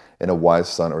in, and a wise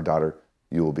son or daughter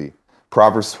you will be.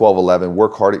 Proverbs 12:11.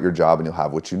 Work hard at your job and you'll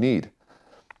have what you need.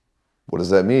 What does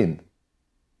that mean?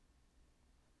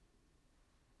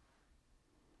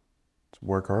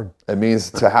 Work hard. It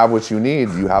means to have what you need,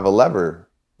 you have a lever.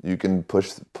 You can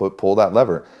pull that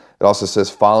lever. It also says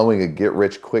following a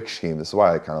get-rich-quick scheme. This is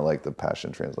why I kind of like the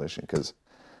Passion Translation, because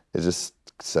it just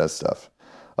says stuff.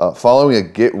 Following a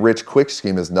get-rich-quick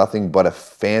scheme is nothing but a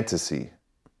fantasy.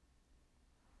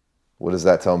 What does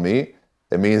that tell me?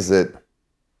 It means that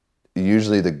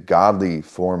usually the godly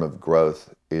form of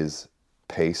growth is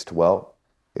paced well,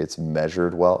 it's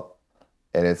measured well,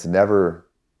 and it's never...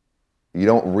 You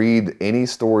don't read any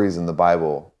stories in the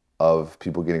Bible of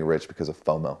people getting rich because of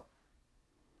FOMO.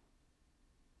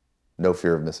 No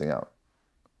fear of missing out.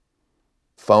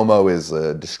 FOMO is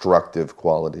a destructive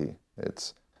quality.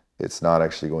 It's not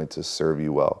actually going to serve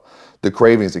you well. The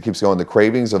cravings, it keeps going, the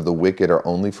cravings of the wicked are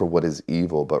only for what is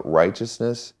evil, but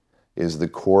righteousness is the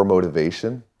core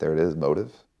motivation. There it is,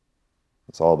 motive.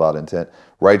 It's all about intent.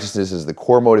 Righteousness is the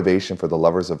core motivation for the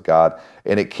lovers of God,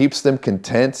 and it keeps them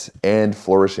content and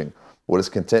flourishing. What does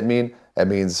content mean? That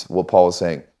means what Paul is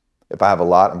saying. If I have a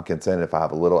lot, I'm content. If I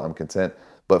have a little, I'm content.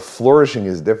 But flourishing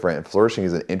is different. And flourishing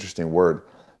is an interesting word,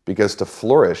 because to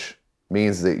flourish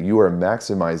means that you are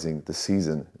maximizing the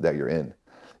season that you're in.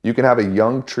 You can have a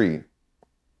young tree,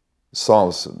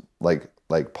 Psalms, like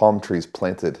palm trees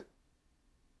planted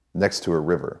next to a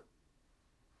river.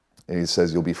 And he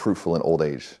says, you'll be fruitful in old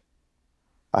age.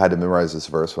 I had to memorize this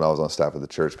verse when I was on staff of the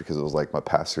church because it was like my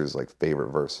pastor's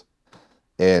favorite verse.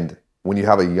 And when you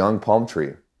have a young palm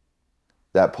tree,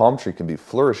 that palm tree can be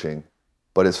flourishing,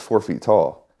 but it's 4 feet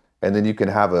tall. And then you can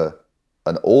have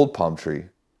an old palm tree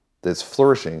that's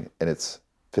flourishing and it's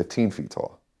 15 feet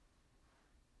tall.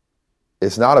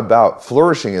 It's not about,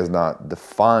 flourishing is not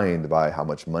defined by how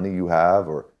much money you have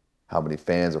or how many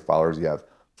fans or followers you have.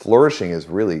 Flourishing is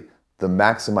really the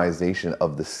maximization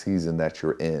of the season that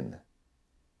you're in.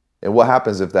 And what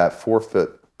happens if that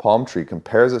 4-foot palm tree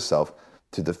compares itself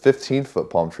to the 15-foot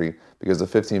palm tree, because the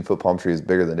 15-foot palm tree is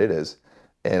bigger than it is,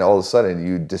 and all of a sudden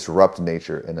you disrupt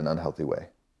nature in an unhealthy way?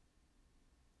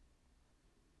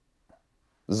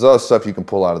 This is all stuff you can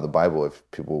pull out of the Bible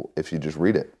if you just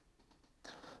read it.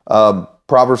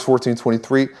 Proverbs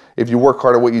 14:23. If you work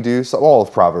hard at what you do, so all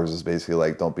of Proverbs is basically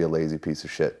like, don't be a lazy piece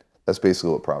of shit. That's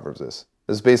basically what Proverbs is.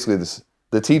 It's basically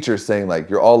the teacher saying, like,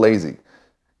 you're all lazy.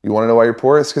 You want to know why you're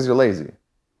poor? It's because you're lazy.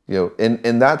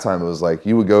 In that time, it was like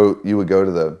you would go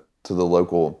to the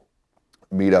local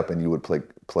meetup and you would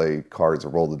play cards or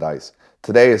roll the dice.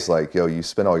 Today, it's like, you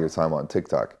spend all your time on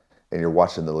TikTok and you're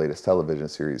watching the latest television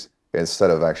series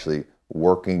instead of actually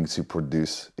working to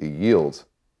produce a yield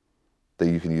that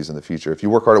you can use in the future. If you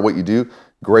work hard at what you do,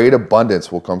 great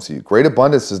abundance will come to you. Great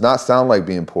abundance does not sound like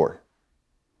being poor.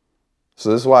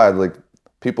 So this is why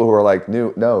people who are like,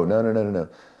 no.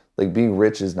 Like, being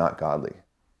rich is not godly.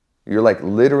 You're like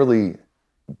literally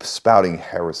spouting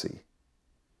heresy.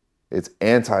 It's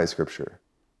anti-scripture.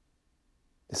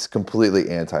 It's completely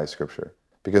anti-scripture,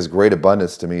 because great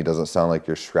abundance to me doesn't sound like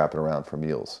you're strapping around for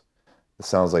meals. It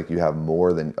sounds like you have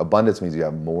more than, abundance means you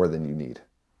have more than you need.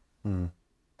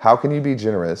 How can you be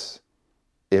generous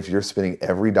if you're spending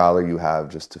every dollar you have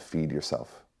just to feed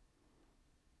yourself?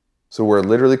 So we're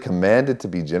literally commanded to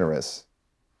be generous,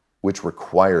 which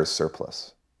requires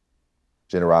surplus.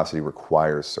 Generosity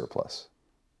requires surplus.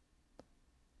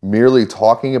 Merely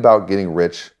talking about getting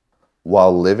rich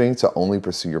while living to only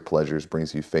pursue your pleasures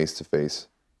brings you face to face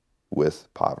with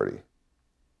poverty.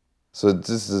 So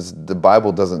the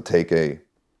Bible doesn't the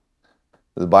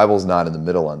Bible's not in the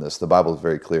middle on this. The Bible is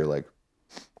very clear. Like,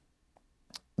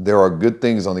 there are good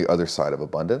things on the other side of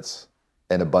abundance,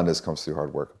 and abundance comes through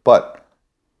hard work. But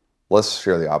let's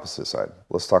share the opposite side.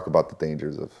 Let's talk about the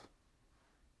dangers of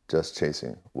just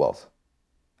chasing wealth.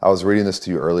 I was reading this to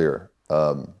you earlier. You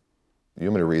want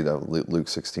me to read Luke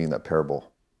 16, that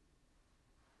parable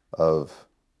of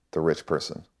the rich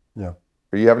person? Yeah.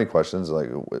 Do you have any questions? Like,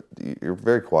 you're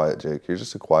very quiet, Jake. You're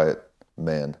just a quiet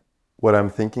man. What I'm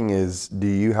thinking is, do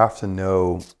you have to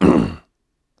know? Okay,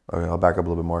 I'll back up a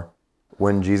little bit more.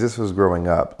 When Jesus was growing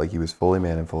up, like, he was fully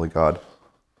man and fully God,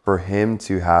 for him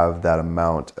to have that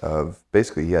amount of,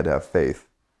 basically, he had to have faith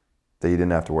that he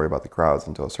didn't have to worry about the crowds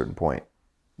until a certain point.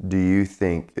 Do you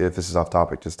think, if this is off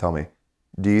topic, just tell me,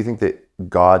 do you think that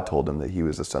God told him that he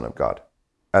was the Son of God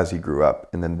as he grew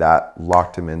up, and then that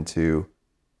locked him into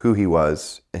who he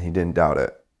was, and he didn't doubt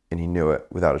it, and he knew it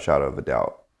without a shadow of a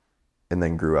doubt, and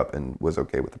then grew up and was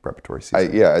okay with the preparatory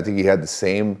season? I think he had the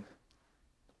same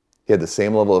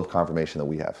level of confirmation that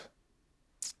we have.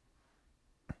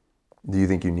 Do you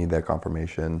think you need that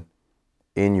confirmation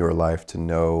in your life to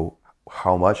know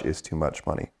how much is too much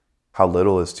money? How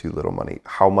little is too little money?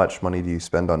 How much money do you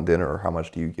spend on dinner, or how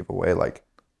much do you give away? Like,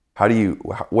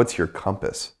 what's your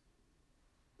compass?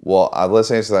 Well,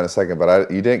 let's answer that in a second, but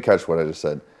you didn't catch what I just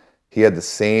said. He had the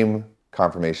same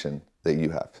confirmation that you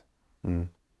have.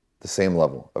 The same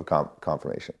level of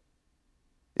confirmation.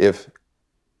 If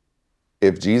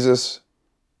Jesus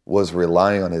was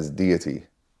relying on his deity,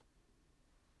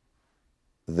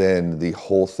 then the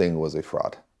whole thing was a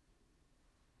fraud.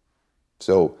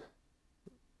 So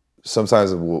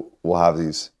sometimes we'll have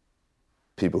these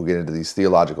people who get into these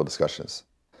theological discussions.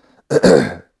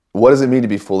 What does it mean to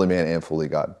be fully man and fully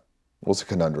God? Well, it's a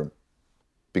conundrum.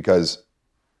 Because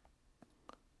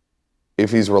if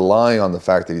he's relying on the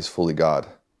fact that he's fully God,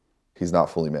 he's not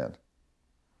fully man.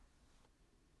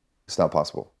 It's not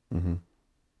possible.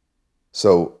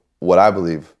 So what I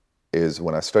believe is,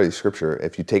 when I study scripture,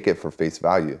 if you take it for face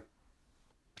value,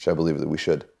 which I believe that we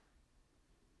should,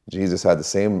 Jesus had the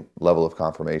same level of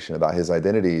confirmation about his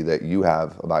identity that you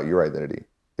have about your identity.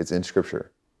 It's in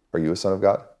scripture. Are you a son of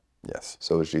God? Yes.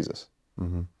 So is Jesus.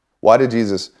 Why did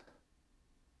Jesus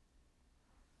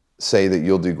say that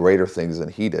you'll do greater things than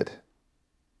he did,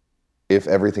 if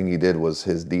everything he did was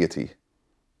his deity,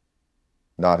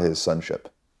 not his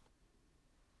sonship?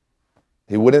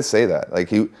 He wouldn't say that. Like,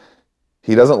 he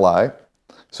doesn't lie.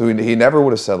 So he never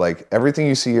would have said, like, everything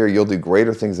you see here, you'll do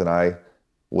greater things than I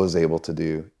was able to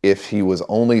do, if he was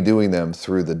only doing them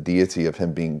through the deity of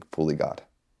him being fully God,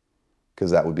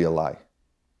 because that would be a lie.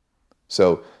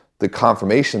 So the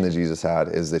confirmation that Jesus had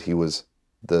is that he was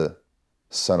the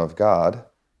Son of God.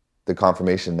 The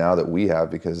confirmation now that we have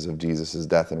because of Jesus'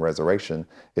 death and resurrection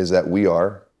is that we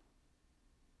are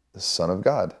the Son of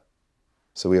God.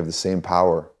 So we have the same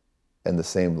power and the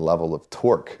same level of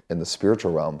torque in the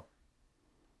spiritual realm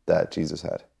that Jesus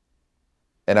had.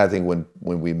 And I think when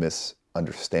we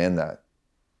misunderstand that,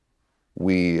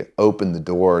 we open the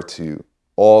door to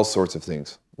all sorts of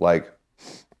things. Like,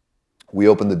 we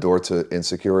open the door to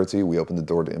insecurity, we open the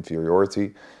door to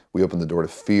inferiority, we open the door to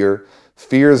fear.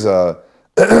 Fear is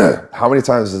how many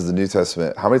times does the New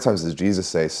Testament, how many times does Jesus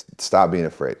say, stop being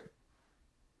afraid?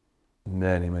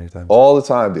 Many, many times. All the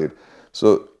time, dude.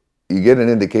 So you get an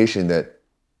indication that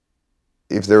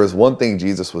if there was one thing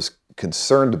Jesus was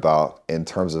concerned about in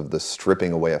terms of the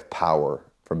stripping away of power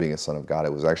from being a son of God,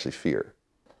 it was actually fear.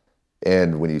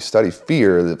 And when you study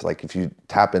fear, it's like, if you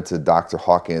tap into Dr.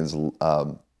 Hawkins'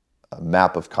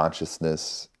 map of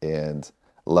consciousness and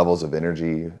levels of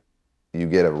energy. You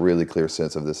get a really clear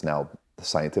sense of this now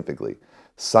scientifically.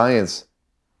 Science,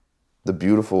 the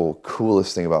beautiful,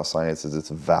 coolest thing about science is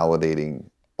it's validating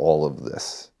all of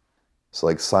this. So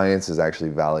like science is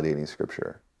actually validating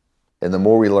scripture. And the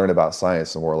more we learn about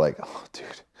science, the more like, oh,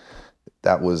 dude,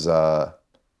 that was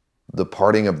the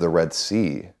parting of the Red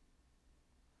Sea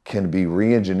can be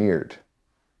re-engineered.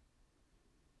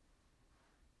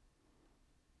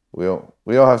 We don't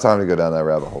have time to go down that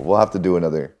rabbit hole. We'll have to do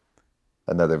another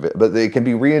but it can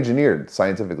be re-engineered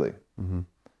scientifically.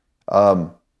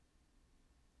 The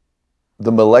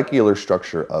molecular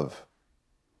structure of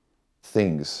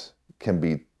things can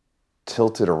be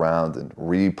tilted around and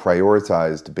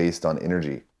reprioritized based on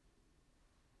energy.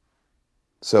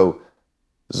 So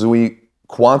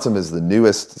quantum is the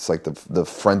newest, it's like the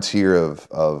frontier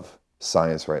of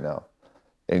science right now.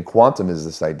 And quantum is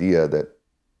this idea that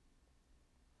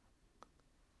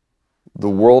the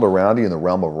world around you and the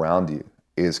realm around you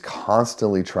is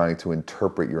constantly trying to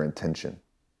interpret your intention.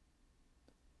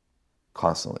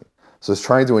 Constantly. So it's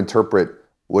trying to interpret,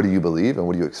 what do you believe and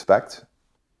what do you expect?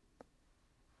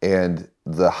 And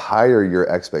the higher your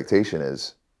expectation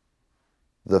is,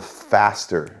 the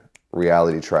faster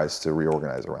reality tries to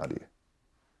reorganize around you.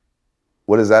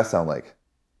 What does that sound like?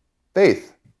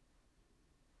 Faith.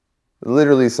 It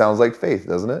literally sounds like faith,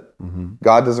 doesn't it?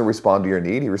 God doesn't respond to your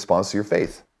need, he responds to your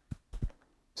faith.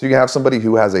 So you can have somebody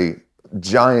who has a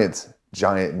giant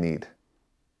need,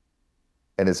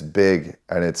 and it's big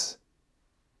and it's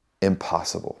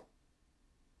impossible.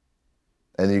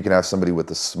 And then you can have somebody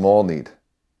with a small need.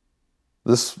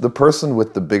 The person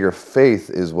with the bigger faith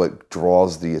is what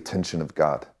draws the attention of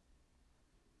God,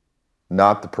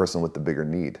 not the person with the bigger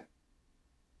need.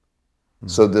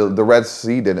 So the Red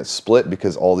Sea didn't split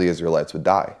because all the Israelites would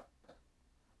die.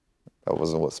 That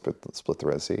wasn't what split the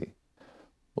Red Sea.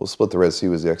 What split the Red Sea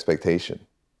was the expectation,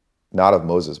 not of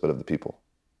Moses, but of the people.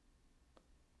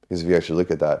 Because if you actually look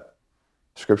at that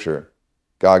scripture,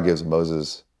 God gives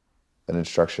Moses an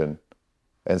instruction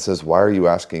and says, why are you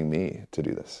asking me to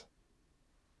do this?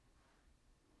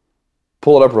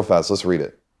 Pull it up real fast. Let's read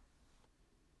it.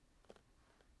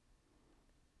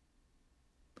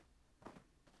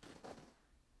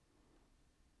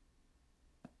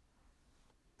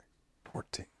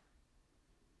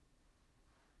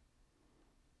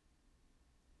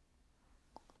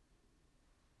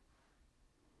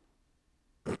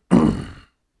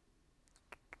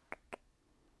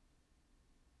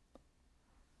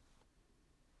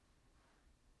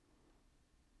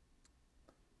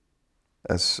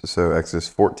 So Exodus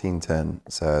 14:10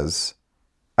 says,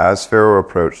 as Pharaoh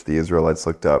approached, the Israelites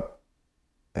looked up,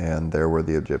 and there were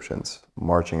the Egyptians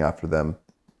marching after them.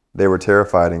 They were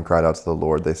terrified and cried out to the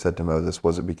Lord. They said to Moses,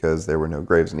 was it because there were no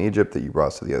graves in Egypt that you brought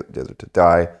us to the desert to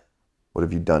die? What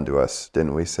have you done to us?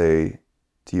 Didn't we say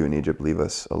to you in Egypt, leave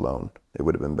us alone? It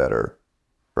would have been better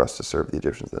for us to serve the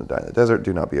Egyptians than to die in the desert.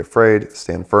 Do not be afraid.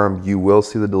 Stand firm. You will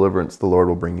see the deliverance the Lord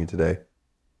will bring you today.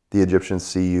 The Egyptians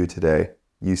see you today.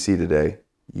 You see today.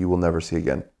 You will never see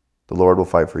again. The Lord will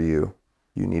fight for you.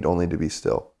 You need only to be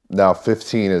still. Now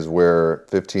 15 is where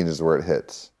it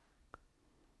hits.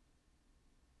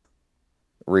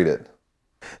 Read it.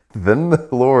 Then the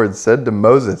Lord said to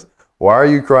Moses, why are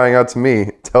you crying out to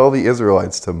me? Tell the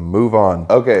Israelites to move on.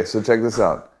 Okay, so check this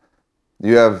out.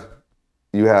 You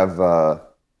have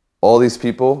all these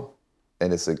people,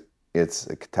 and it's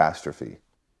a catastrophe.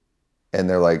 And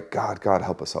they're like, God,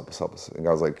 help us. And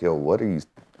God's like, yo,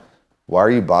 why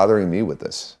are you bothering me with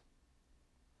this?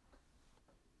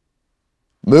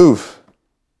 Move.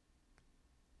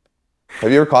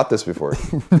 Have you ever caught this before?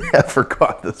 Never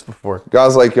caught this before.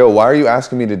 God's like, yo, why are you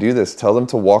asking me to do this? Tell them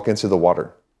to walk into the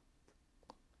water.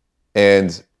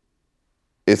 And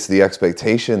it's the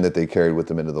expectation that they carried with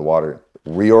them into the water.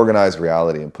 Reorganize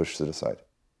reality and push to the side.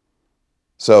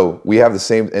 So we have the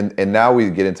same, and now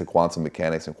we get into quantum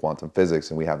mechanics and quantum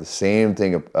physics, and we have the same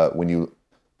thing. When you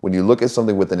look at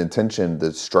something with an intention,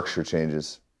 the structure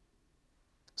changes.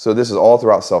 So this is all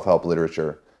throughout self-help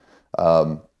literature.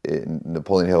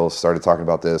 Napoleon Hill started talking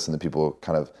about this, and the people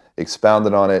kind of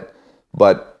expounded on it.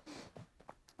 But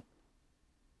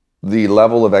the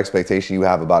level of expectation you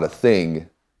have about a thing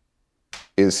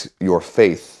is your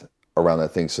faith around that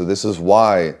thing. So this is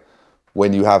why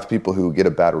when you have people who get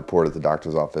a bad report at the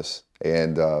doctor's office,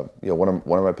 and one of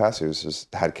my pastors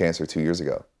just had cancer 2 years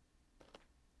ago,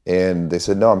 and they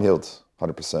said, no, I'm healed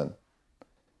 100%.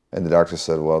 And the doctor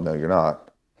said, well, no, you're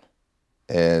not.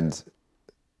 And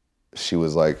she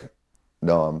was like,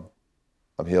 no,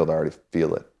 I'm healed. I already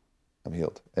feel it. I'm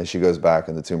healed. And she goes back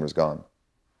and the tumor's gone.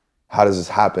 How does this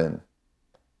happen?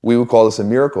 we would call this a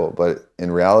miracle, but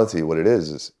in reality, what it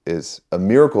is a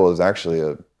miracle is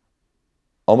actually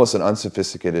almost an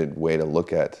unsophisticated way to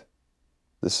look at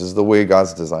this is the way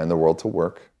God's designed the world to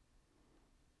work.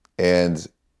 And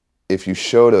if you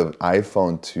showed an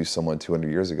iPhone to someone 200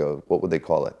 years ago, what would they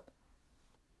call it?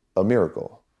 A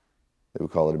miracle. They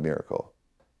would call it a miracle.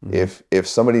 Mm-hmm. If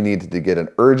somebody needed to get an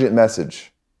urgent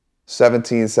message,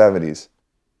 1770s,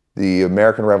 the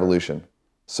American Revolution,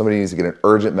 somebody needs to get an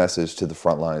urgent message to the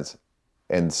front lines,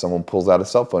 and someone pulls out a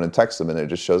cell phone and texts them, and it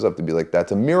just shows up to be like,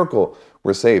 that's a miracle,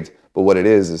 we're saved. But what it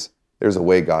is there's a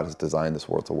way God has designed this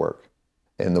world to work.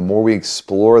 And the more we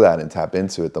explore that and tap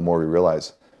into it, the more we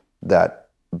realize that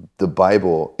the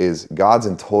Bible is God's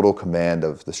in total command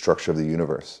of the structure of the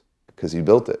universe because he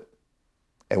built it.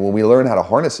 And when we learn how to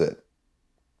harness it,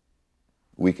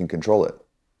 we can control it.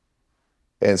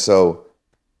 And so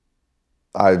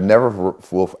I never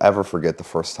will ever forget the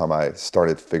first time I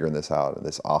started figuring this out,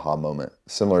 this aha moment,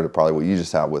 similar to probably what you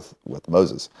just had with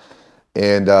Moses.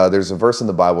 And there's a verse in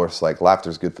the Bible where it's like, laughter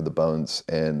is good for the bones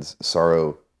and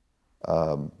sorrow.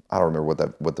 I don't remember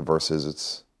what the verse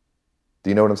is. Do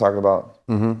you know what I'm talking about?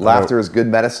 Mm-hmm. Laughter is good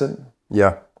medicine.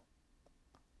 Yeah.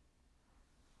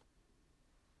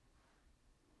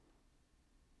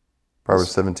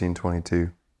 Proverbs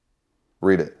 17:22.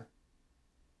 Read it.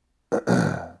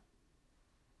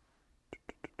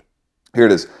 Here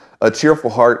it is. A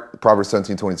cheerful heart, Proverbs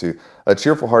 17:22. A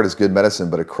cheerful heart is good medicine,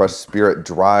 but a crushed spirit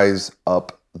dries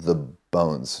up the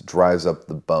bones. Dries up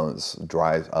the bones.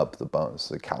 Dries up the bones.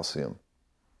 The calcium.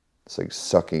 It's like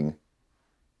sucking.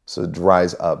 So it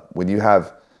dries up. When you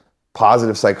have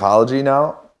positive psychology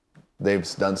now, they've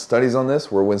done studies on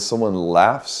this, where when someone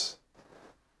laughs,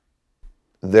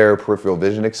 their peripheral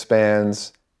vision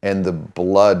expands and the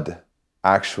blood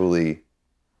actually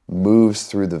moves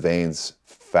through the veins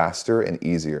faster and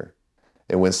easier.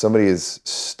 And when somebody is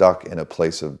stuck in a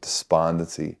place of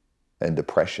despondency and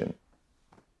depression,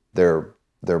 their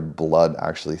blood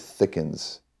actually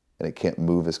thickens and it can't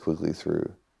move as quickly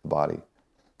through the body.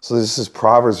 So this is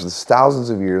Proverbs, this thousands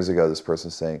of years ago, this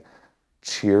person saying,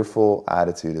 cheerful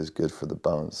attitude is good for the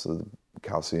bones. So the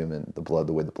calcium and the blood,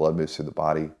 the way the blood moves through the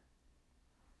body.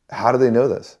 How do they know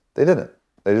this? They didn't.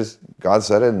 God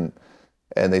said it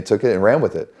and they took it and ran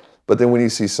with it. But then when you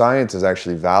see science is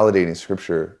actually validating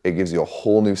scripture, it gives you a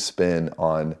whole new spin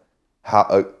on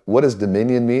what does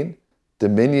dominion mean?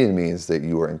 Dominion means that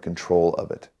you are in control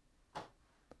of it.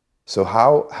 So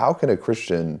how can a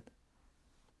Christian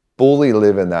fully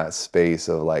live in that space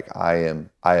of like, I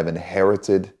have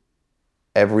inherited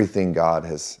everything God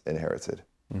has inherited,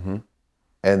 mm-hmm.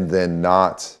 and then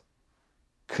not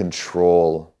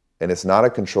control? And it's not a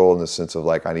control in the sense of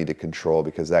like, I need to control,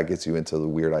 because that gets you into the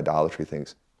weird idolatry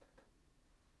things.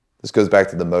 This goes back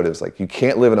to the motives. Like, you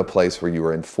can't live in a place where you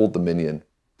are in full dominion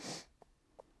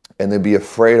and then be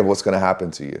afraid of what's going to happen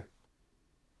to you. Does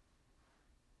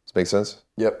this make sense?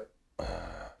 Yep.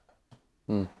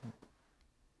 All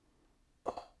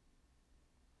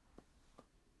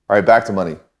right, back to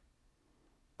money.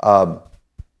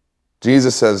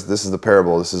 Jesus says, this is the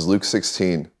parable. This is Luke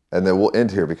 16. And then we'll end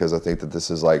here because I think that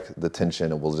this is like the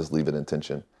tension, and we'll just leave it in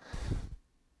tension.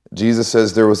 Jesus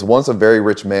says, there was once a very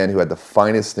rich man who had the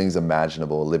finest things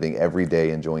imaginable, living every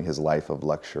day enjoying his life of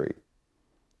luxury.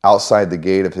 Outside the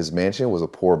gate of his mansion was a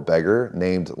poor beggar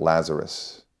named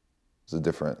Lazarus. It's a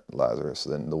different Lazarus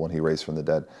than the one he raised from the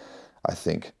dead, I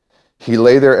think. He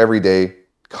lay there every day,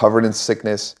 covered in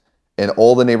sickness, and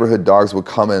all the neighborhood dogs would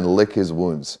come and lick his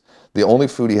wounds. The only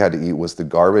food he had to eat was the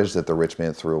garbage that the rich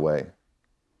man threw away.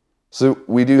 So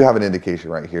we do have an indication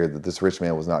right here that this rich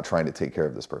man was not trying to take care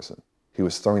of this person. He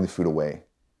was throwing the food away.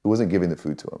 He wasn't giving the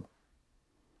food to him.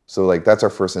 So like, that's our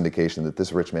first indication that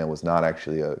this rich man was not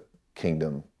actually a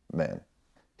kingdom man.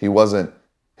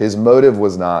 His motive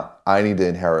was not, I need to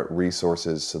inherit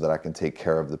resources so that I can take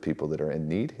care of the people that are in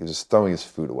need. He was just throwing his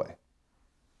food away.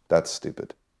 That's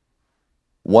stupid.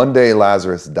 One day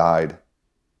Lazarus died,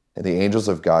 and the angels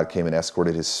of God came and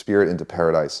escorted his spirit into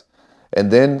paradise. And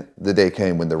then the day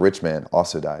came when the rich man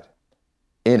also died.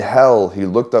 In hell, he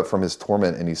looked up from his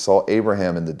torment and he saw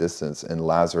Abraham in the distance, and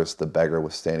Lazarus, the beggar,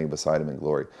 was standing beside him in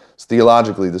glory. So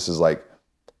theologically, this is like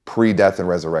pre-death and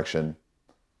resurrection.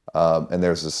 And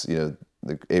there's this,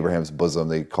 Abraham's bosom,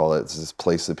 they call it. It's this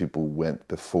place that people went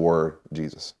before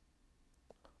Jesus.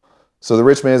 So the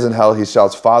rich man is in hell. He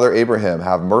shouts, Father Abraham,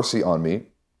 have mercy on me.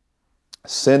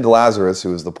 Send Lazarus,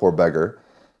 who is the poor beggar,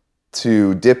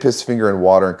 to dip his finger in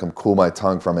water and come cool my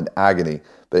tongue from an agony.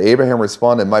 But Abraham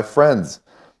responded, my friends,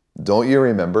 don't you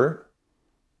remember?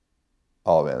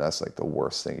 Oh man, that's like the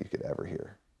worst thing you could ever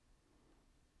hear.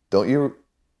 Don't you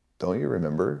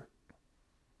remember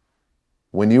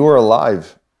When you were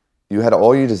alive, you had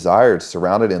all you desired,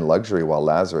 surrounded in luxury, while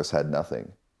Lazarus had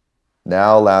nothing.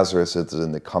 Now Lazarus is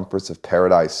in the comforts of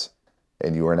paradise,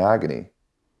 and you are in agony.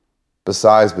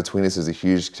 Besides, between us is a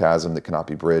huge chasm that cannot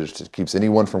be bridged. It keeps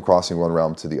anyone from crossing one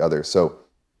realm to the other. So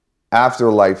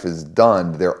after life is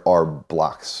done, there are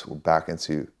blocks. We're back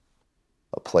into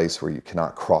a place where you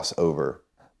cannot cross over.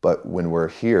 But when we're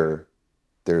here,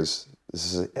 this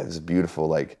is beautiful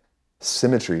like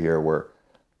symmetry here where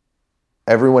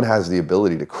everyone has the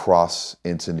ability to cross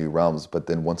into new realms. But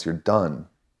then once you're done,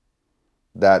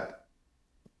 that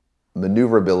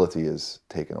maneuverability is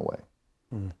taken away.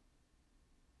 Mm.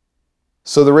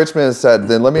 So the rich man said,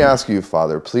 then let me ask you,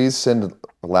 Father, please send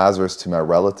Lazarus to my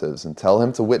relatives and tell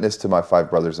him to witness to my 5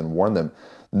 brothers and warn them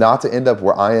not to end up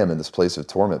where I am in this place of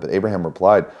torment. But Abraham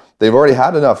replied, they've already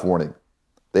had enough warning.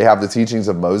 They have the teachings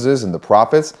of Moses and the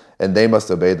prophets, and they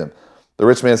must obey them. The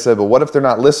rich man said, but what if they're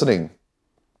not listening?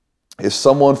 If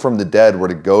someone from the dead were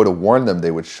to go to warn them,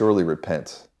 they would surely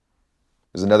repent.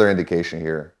 There's another indication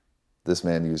here. This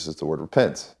man uses the word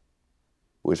repent,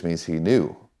 which means he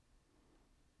knew.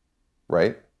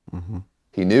 Right? Mm-hmm.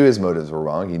 He knew his motives were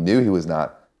wrong. He knew he was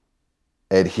not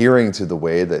adhering to the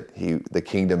way that the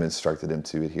kingdom instructed him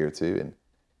to adhere to. And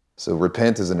so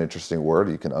repent is an interesting word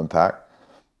you can unpack.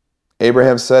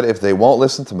 Abraham said, if they won't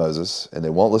listen to Moses and they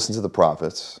won't listen to the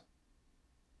prophets,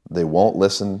 they won't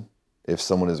listen if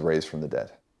someone is raised from the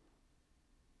dead.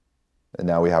 And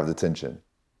now we have the tension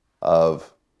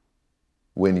of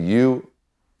when you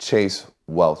chase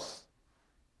wealth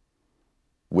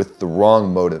with the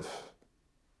wrong motive,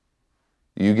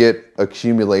 you get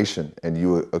accumulation and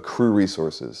you accrue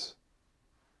resources,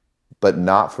 but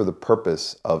not for the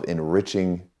purpose of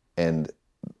enriching and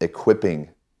equipping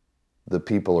the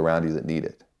people around you that need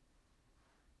it.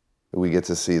 We get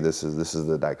to see this is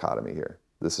the dichotomy here.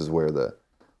 This is where the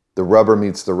rubber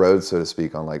meets the road, so to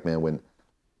speak, on like, man,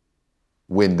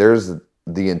 when there's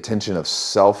the intention of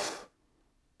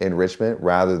self-enrichment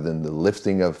rather than the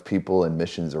lifting of people and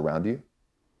missions around you,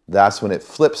 that's when it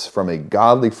flips from a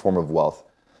godly form of wealth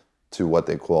to what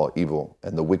they call evil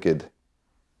and the wicked.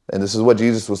 And this is what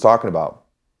Jesus was talking about.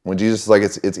 When Jesus is like,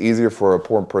 it's easier for a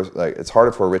poor person, like it's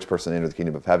harder for a rich person to enter the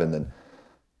kingdom of heaven than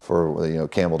for a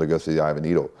camel to go through the eye of a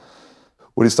needle.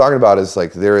 What he's talking about is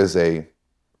like you've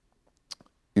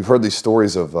heard these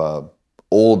stories of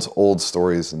old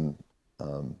stories and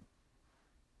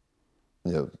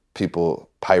people,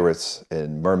 pirates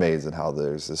and mermaids, and how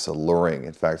there's this alluring.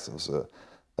 In fact, it was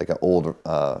like an old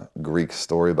Greek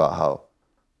story about how,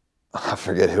 I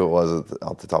forget who it was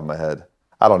off the top of my head.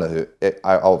 I don't know who.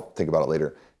 I'll think about it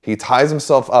later. He ties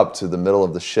himself up to the middle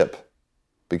of the ship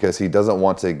because he doesn't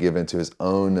want to give into his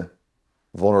own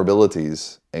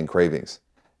vulnerabilities and cravings.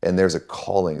 And there's a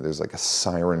calling. There's like a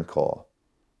siren call.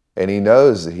 And he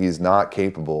knows that he's not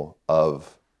capable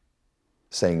of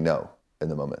saying no in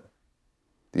the moment.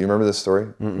 Do you remember this story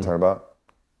I'm talking about?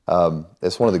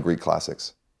 It's one of the Greek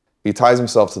classics. He ties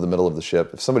himself to the middle of the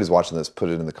ship. If somebody's watching this, put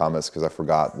it in the comments because I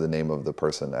forgot the name of the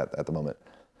person at the moment.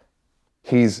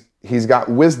 He's got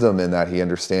wisdom in that he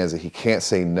understands that he can't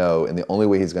say no, and the only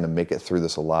way he's going to make it through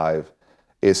this alive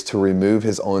is to remove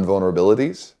his own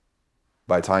vulnerabilities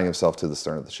by tying himself to the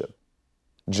stern of the ship.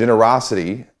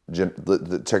 Generosity,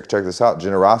 check this out,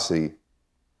 generosity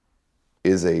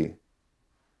is a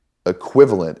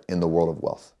equivalent in the world of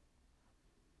wealth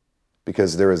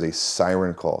because there is a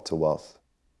siren call to wealth.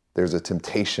 There's a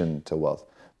temptation to wealth.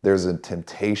 There's a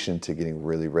temptation to getting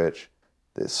really rich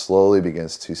that slowly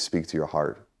begins to speak to your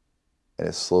heart, and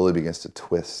it slowly begins to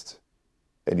twist.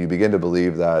 And you begin to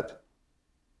believe that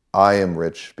I am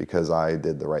rich because I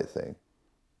did the right thing,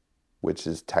 which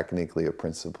is technically a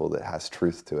principle that has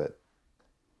truth to it.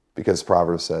 Because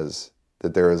Proverbs says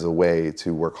that there is a way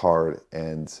to work hard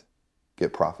and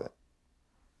get profit.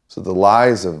 So the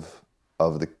lies of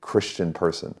the Christian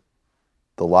person,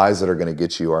 the lies that are going to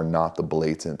get you are not the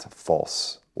blatant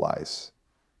false lies.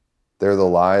 They're the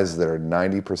lies that are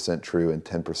 90% true and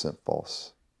 10%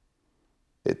 false.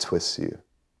 It twists you.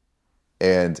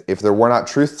 And if there were not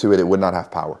truth to it, it would not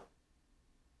have power.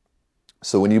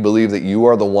 So when you believe that you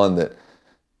are the one that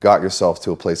got yourself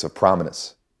to a place of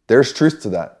prominence, there's truth to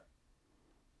that.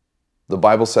 The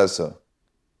Bible says so.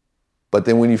 But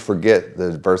then when you forget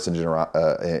the verse in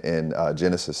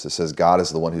Genesis that says God is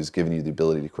the one who's given you the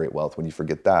ability to create wealth, when you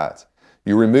forget that,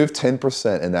 you remove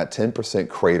 10% and that 10%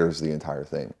 craters the entire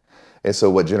thing. And so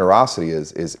what generosity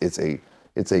is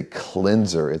it's a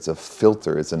cleanser, it's a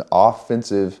filter, it's an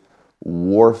offensive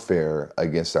warfare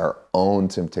against our own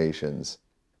temptations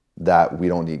that we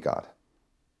don't need God.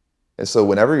 And so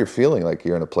whenever you're feeling like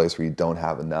you're in a place where you don't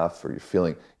have enough, or you're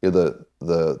feeling you're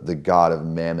the god of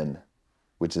mammon,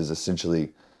 which is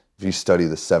essentially, if you study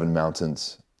the 7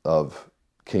 mountains of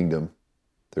kingdom,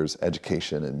 there's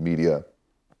education and media,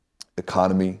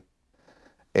 economy,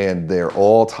 and they're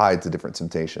all tied to different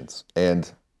temptations.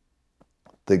 And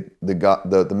the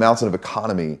mountain of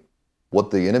economy,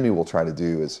 what the enemy will try to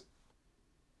do is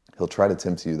he'll try to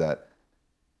tempt you that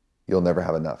you'll never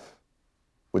have enough,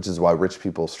 which is why rich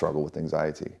people struggle with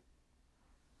anxiety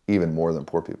even more than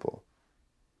poor people.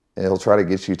 And he'll try to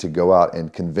get you to go out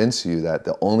and convince you that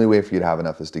the only way for you to have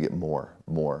enough is to get more.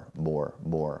 And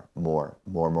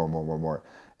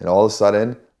all of a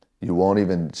sudden, you won't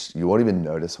even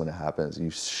notice when it happens. You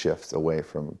shift away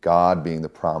from God being the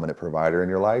prominent provider in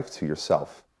your life to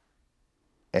yourself.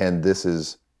 And this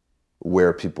is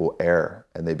where people err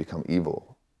and they become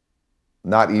evil.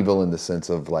 Not evil in the sense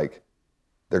of like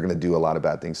they're going to do a lot of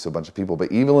bad things to a bunch of people,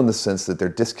 but evil in the sense that they're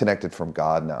disconnected from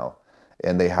God now.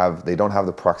 And they don't have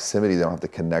the proximity, they don't have the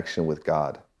connection with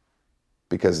God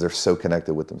because they're so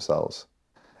connected with themselves.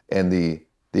 And the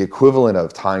equivalent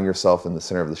of tying yourself in the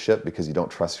center of the ship because you don't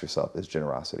trust yourself is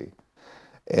generosity.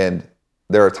 And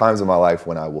there are times in my life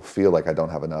when I will feel like I don't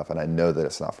have enough, and I know that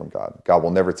it's not from God. God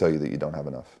will never tell you that you don't have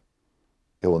enough.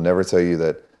 He will never tell you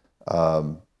that,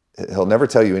 he'll never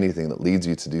tell you anything that leads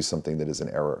you to do something that is an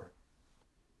error.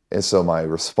 And so my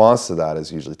response to that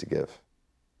is usually to give.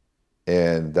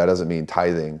 And that doesn't mean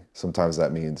tithing. Sometimes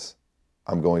that means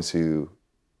I'm going to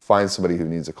find somebody who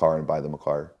needs a car and buy them a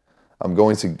car. I'm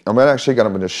going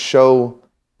to show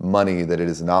money that it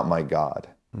is not my God.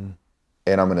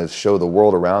 And I'm going to show the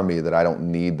world around me that I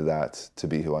don't need that to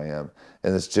be who I am.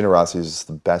 And this generosity is just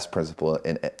the best principle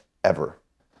ever,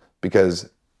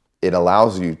 because it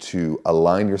allows you to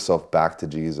align yourself back to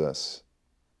Jesus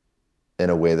in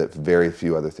a way that very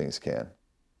few other things can.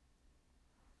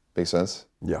 Make sense?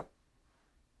 Yeah.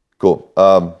 Cool.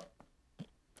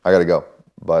 I got to go,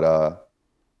 but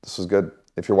this was good.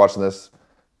 If you're watching this,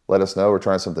 let us know. We're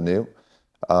trying something new.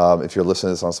 If you're listening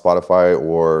to this on Spotify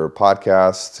or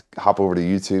podcast, hop over to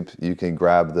YouTube. You can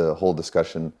grab the whole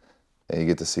discussion and you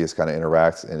get to see us kind of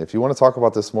interact. And if you want to talk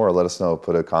about this more, let us know.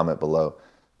 Put a comment below.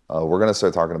 We're going to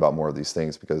start talking about more of these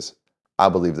things because I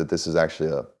believe that this is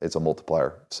actually it's a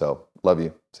multiplier. So love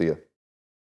you. See you.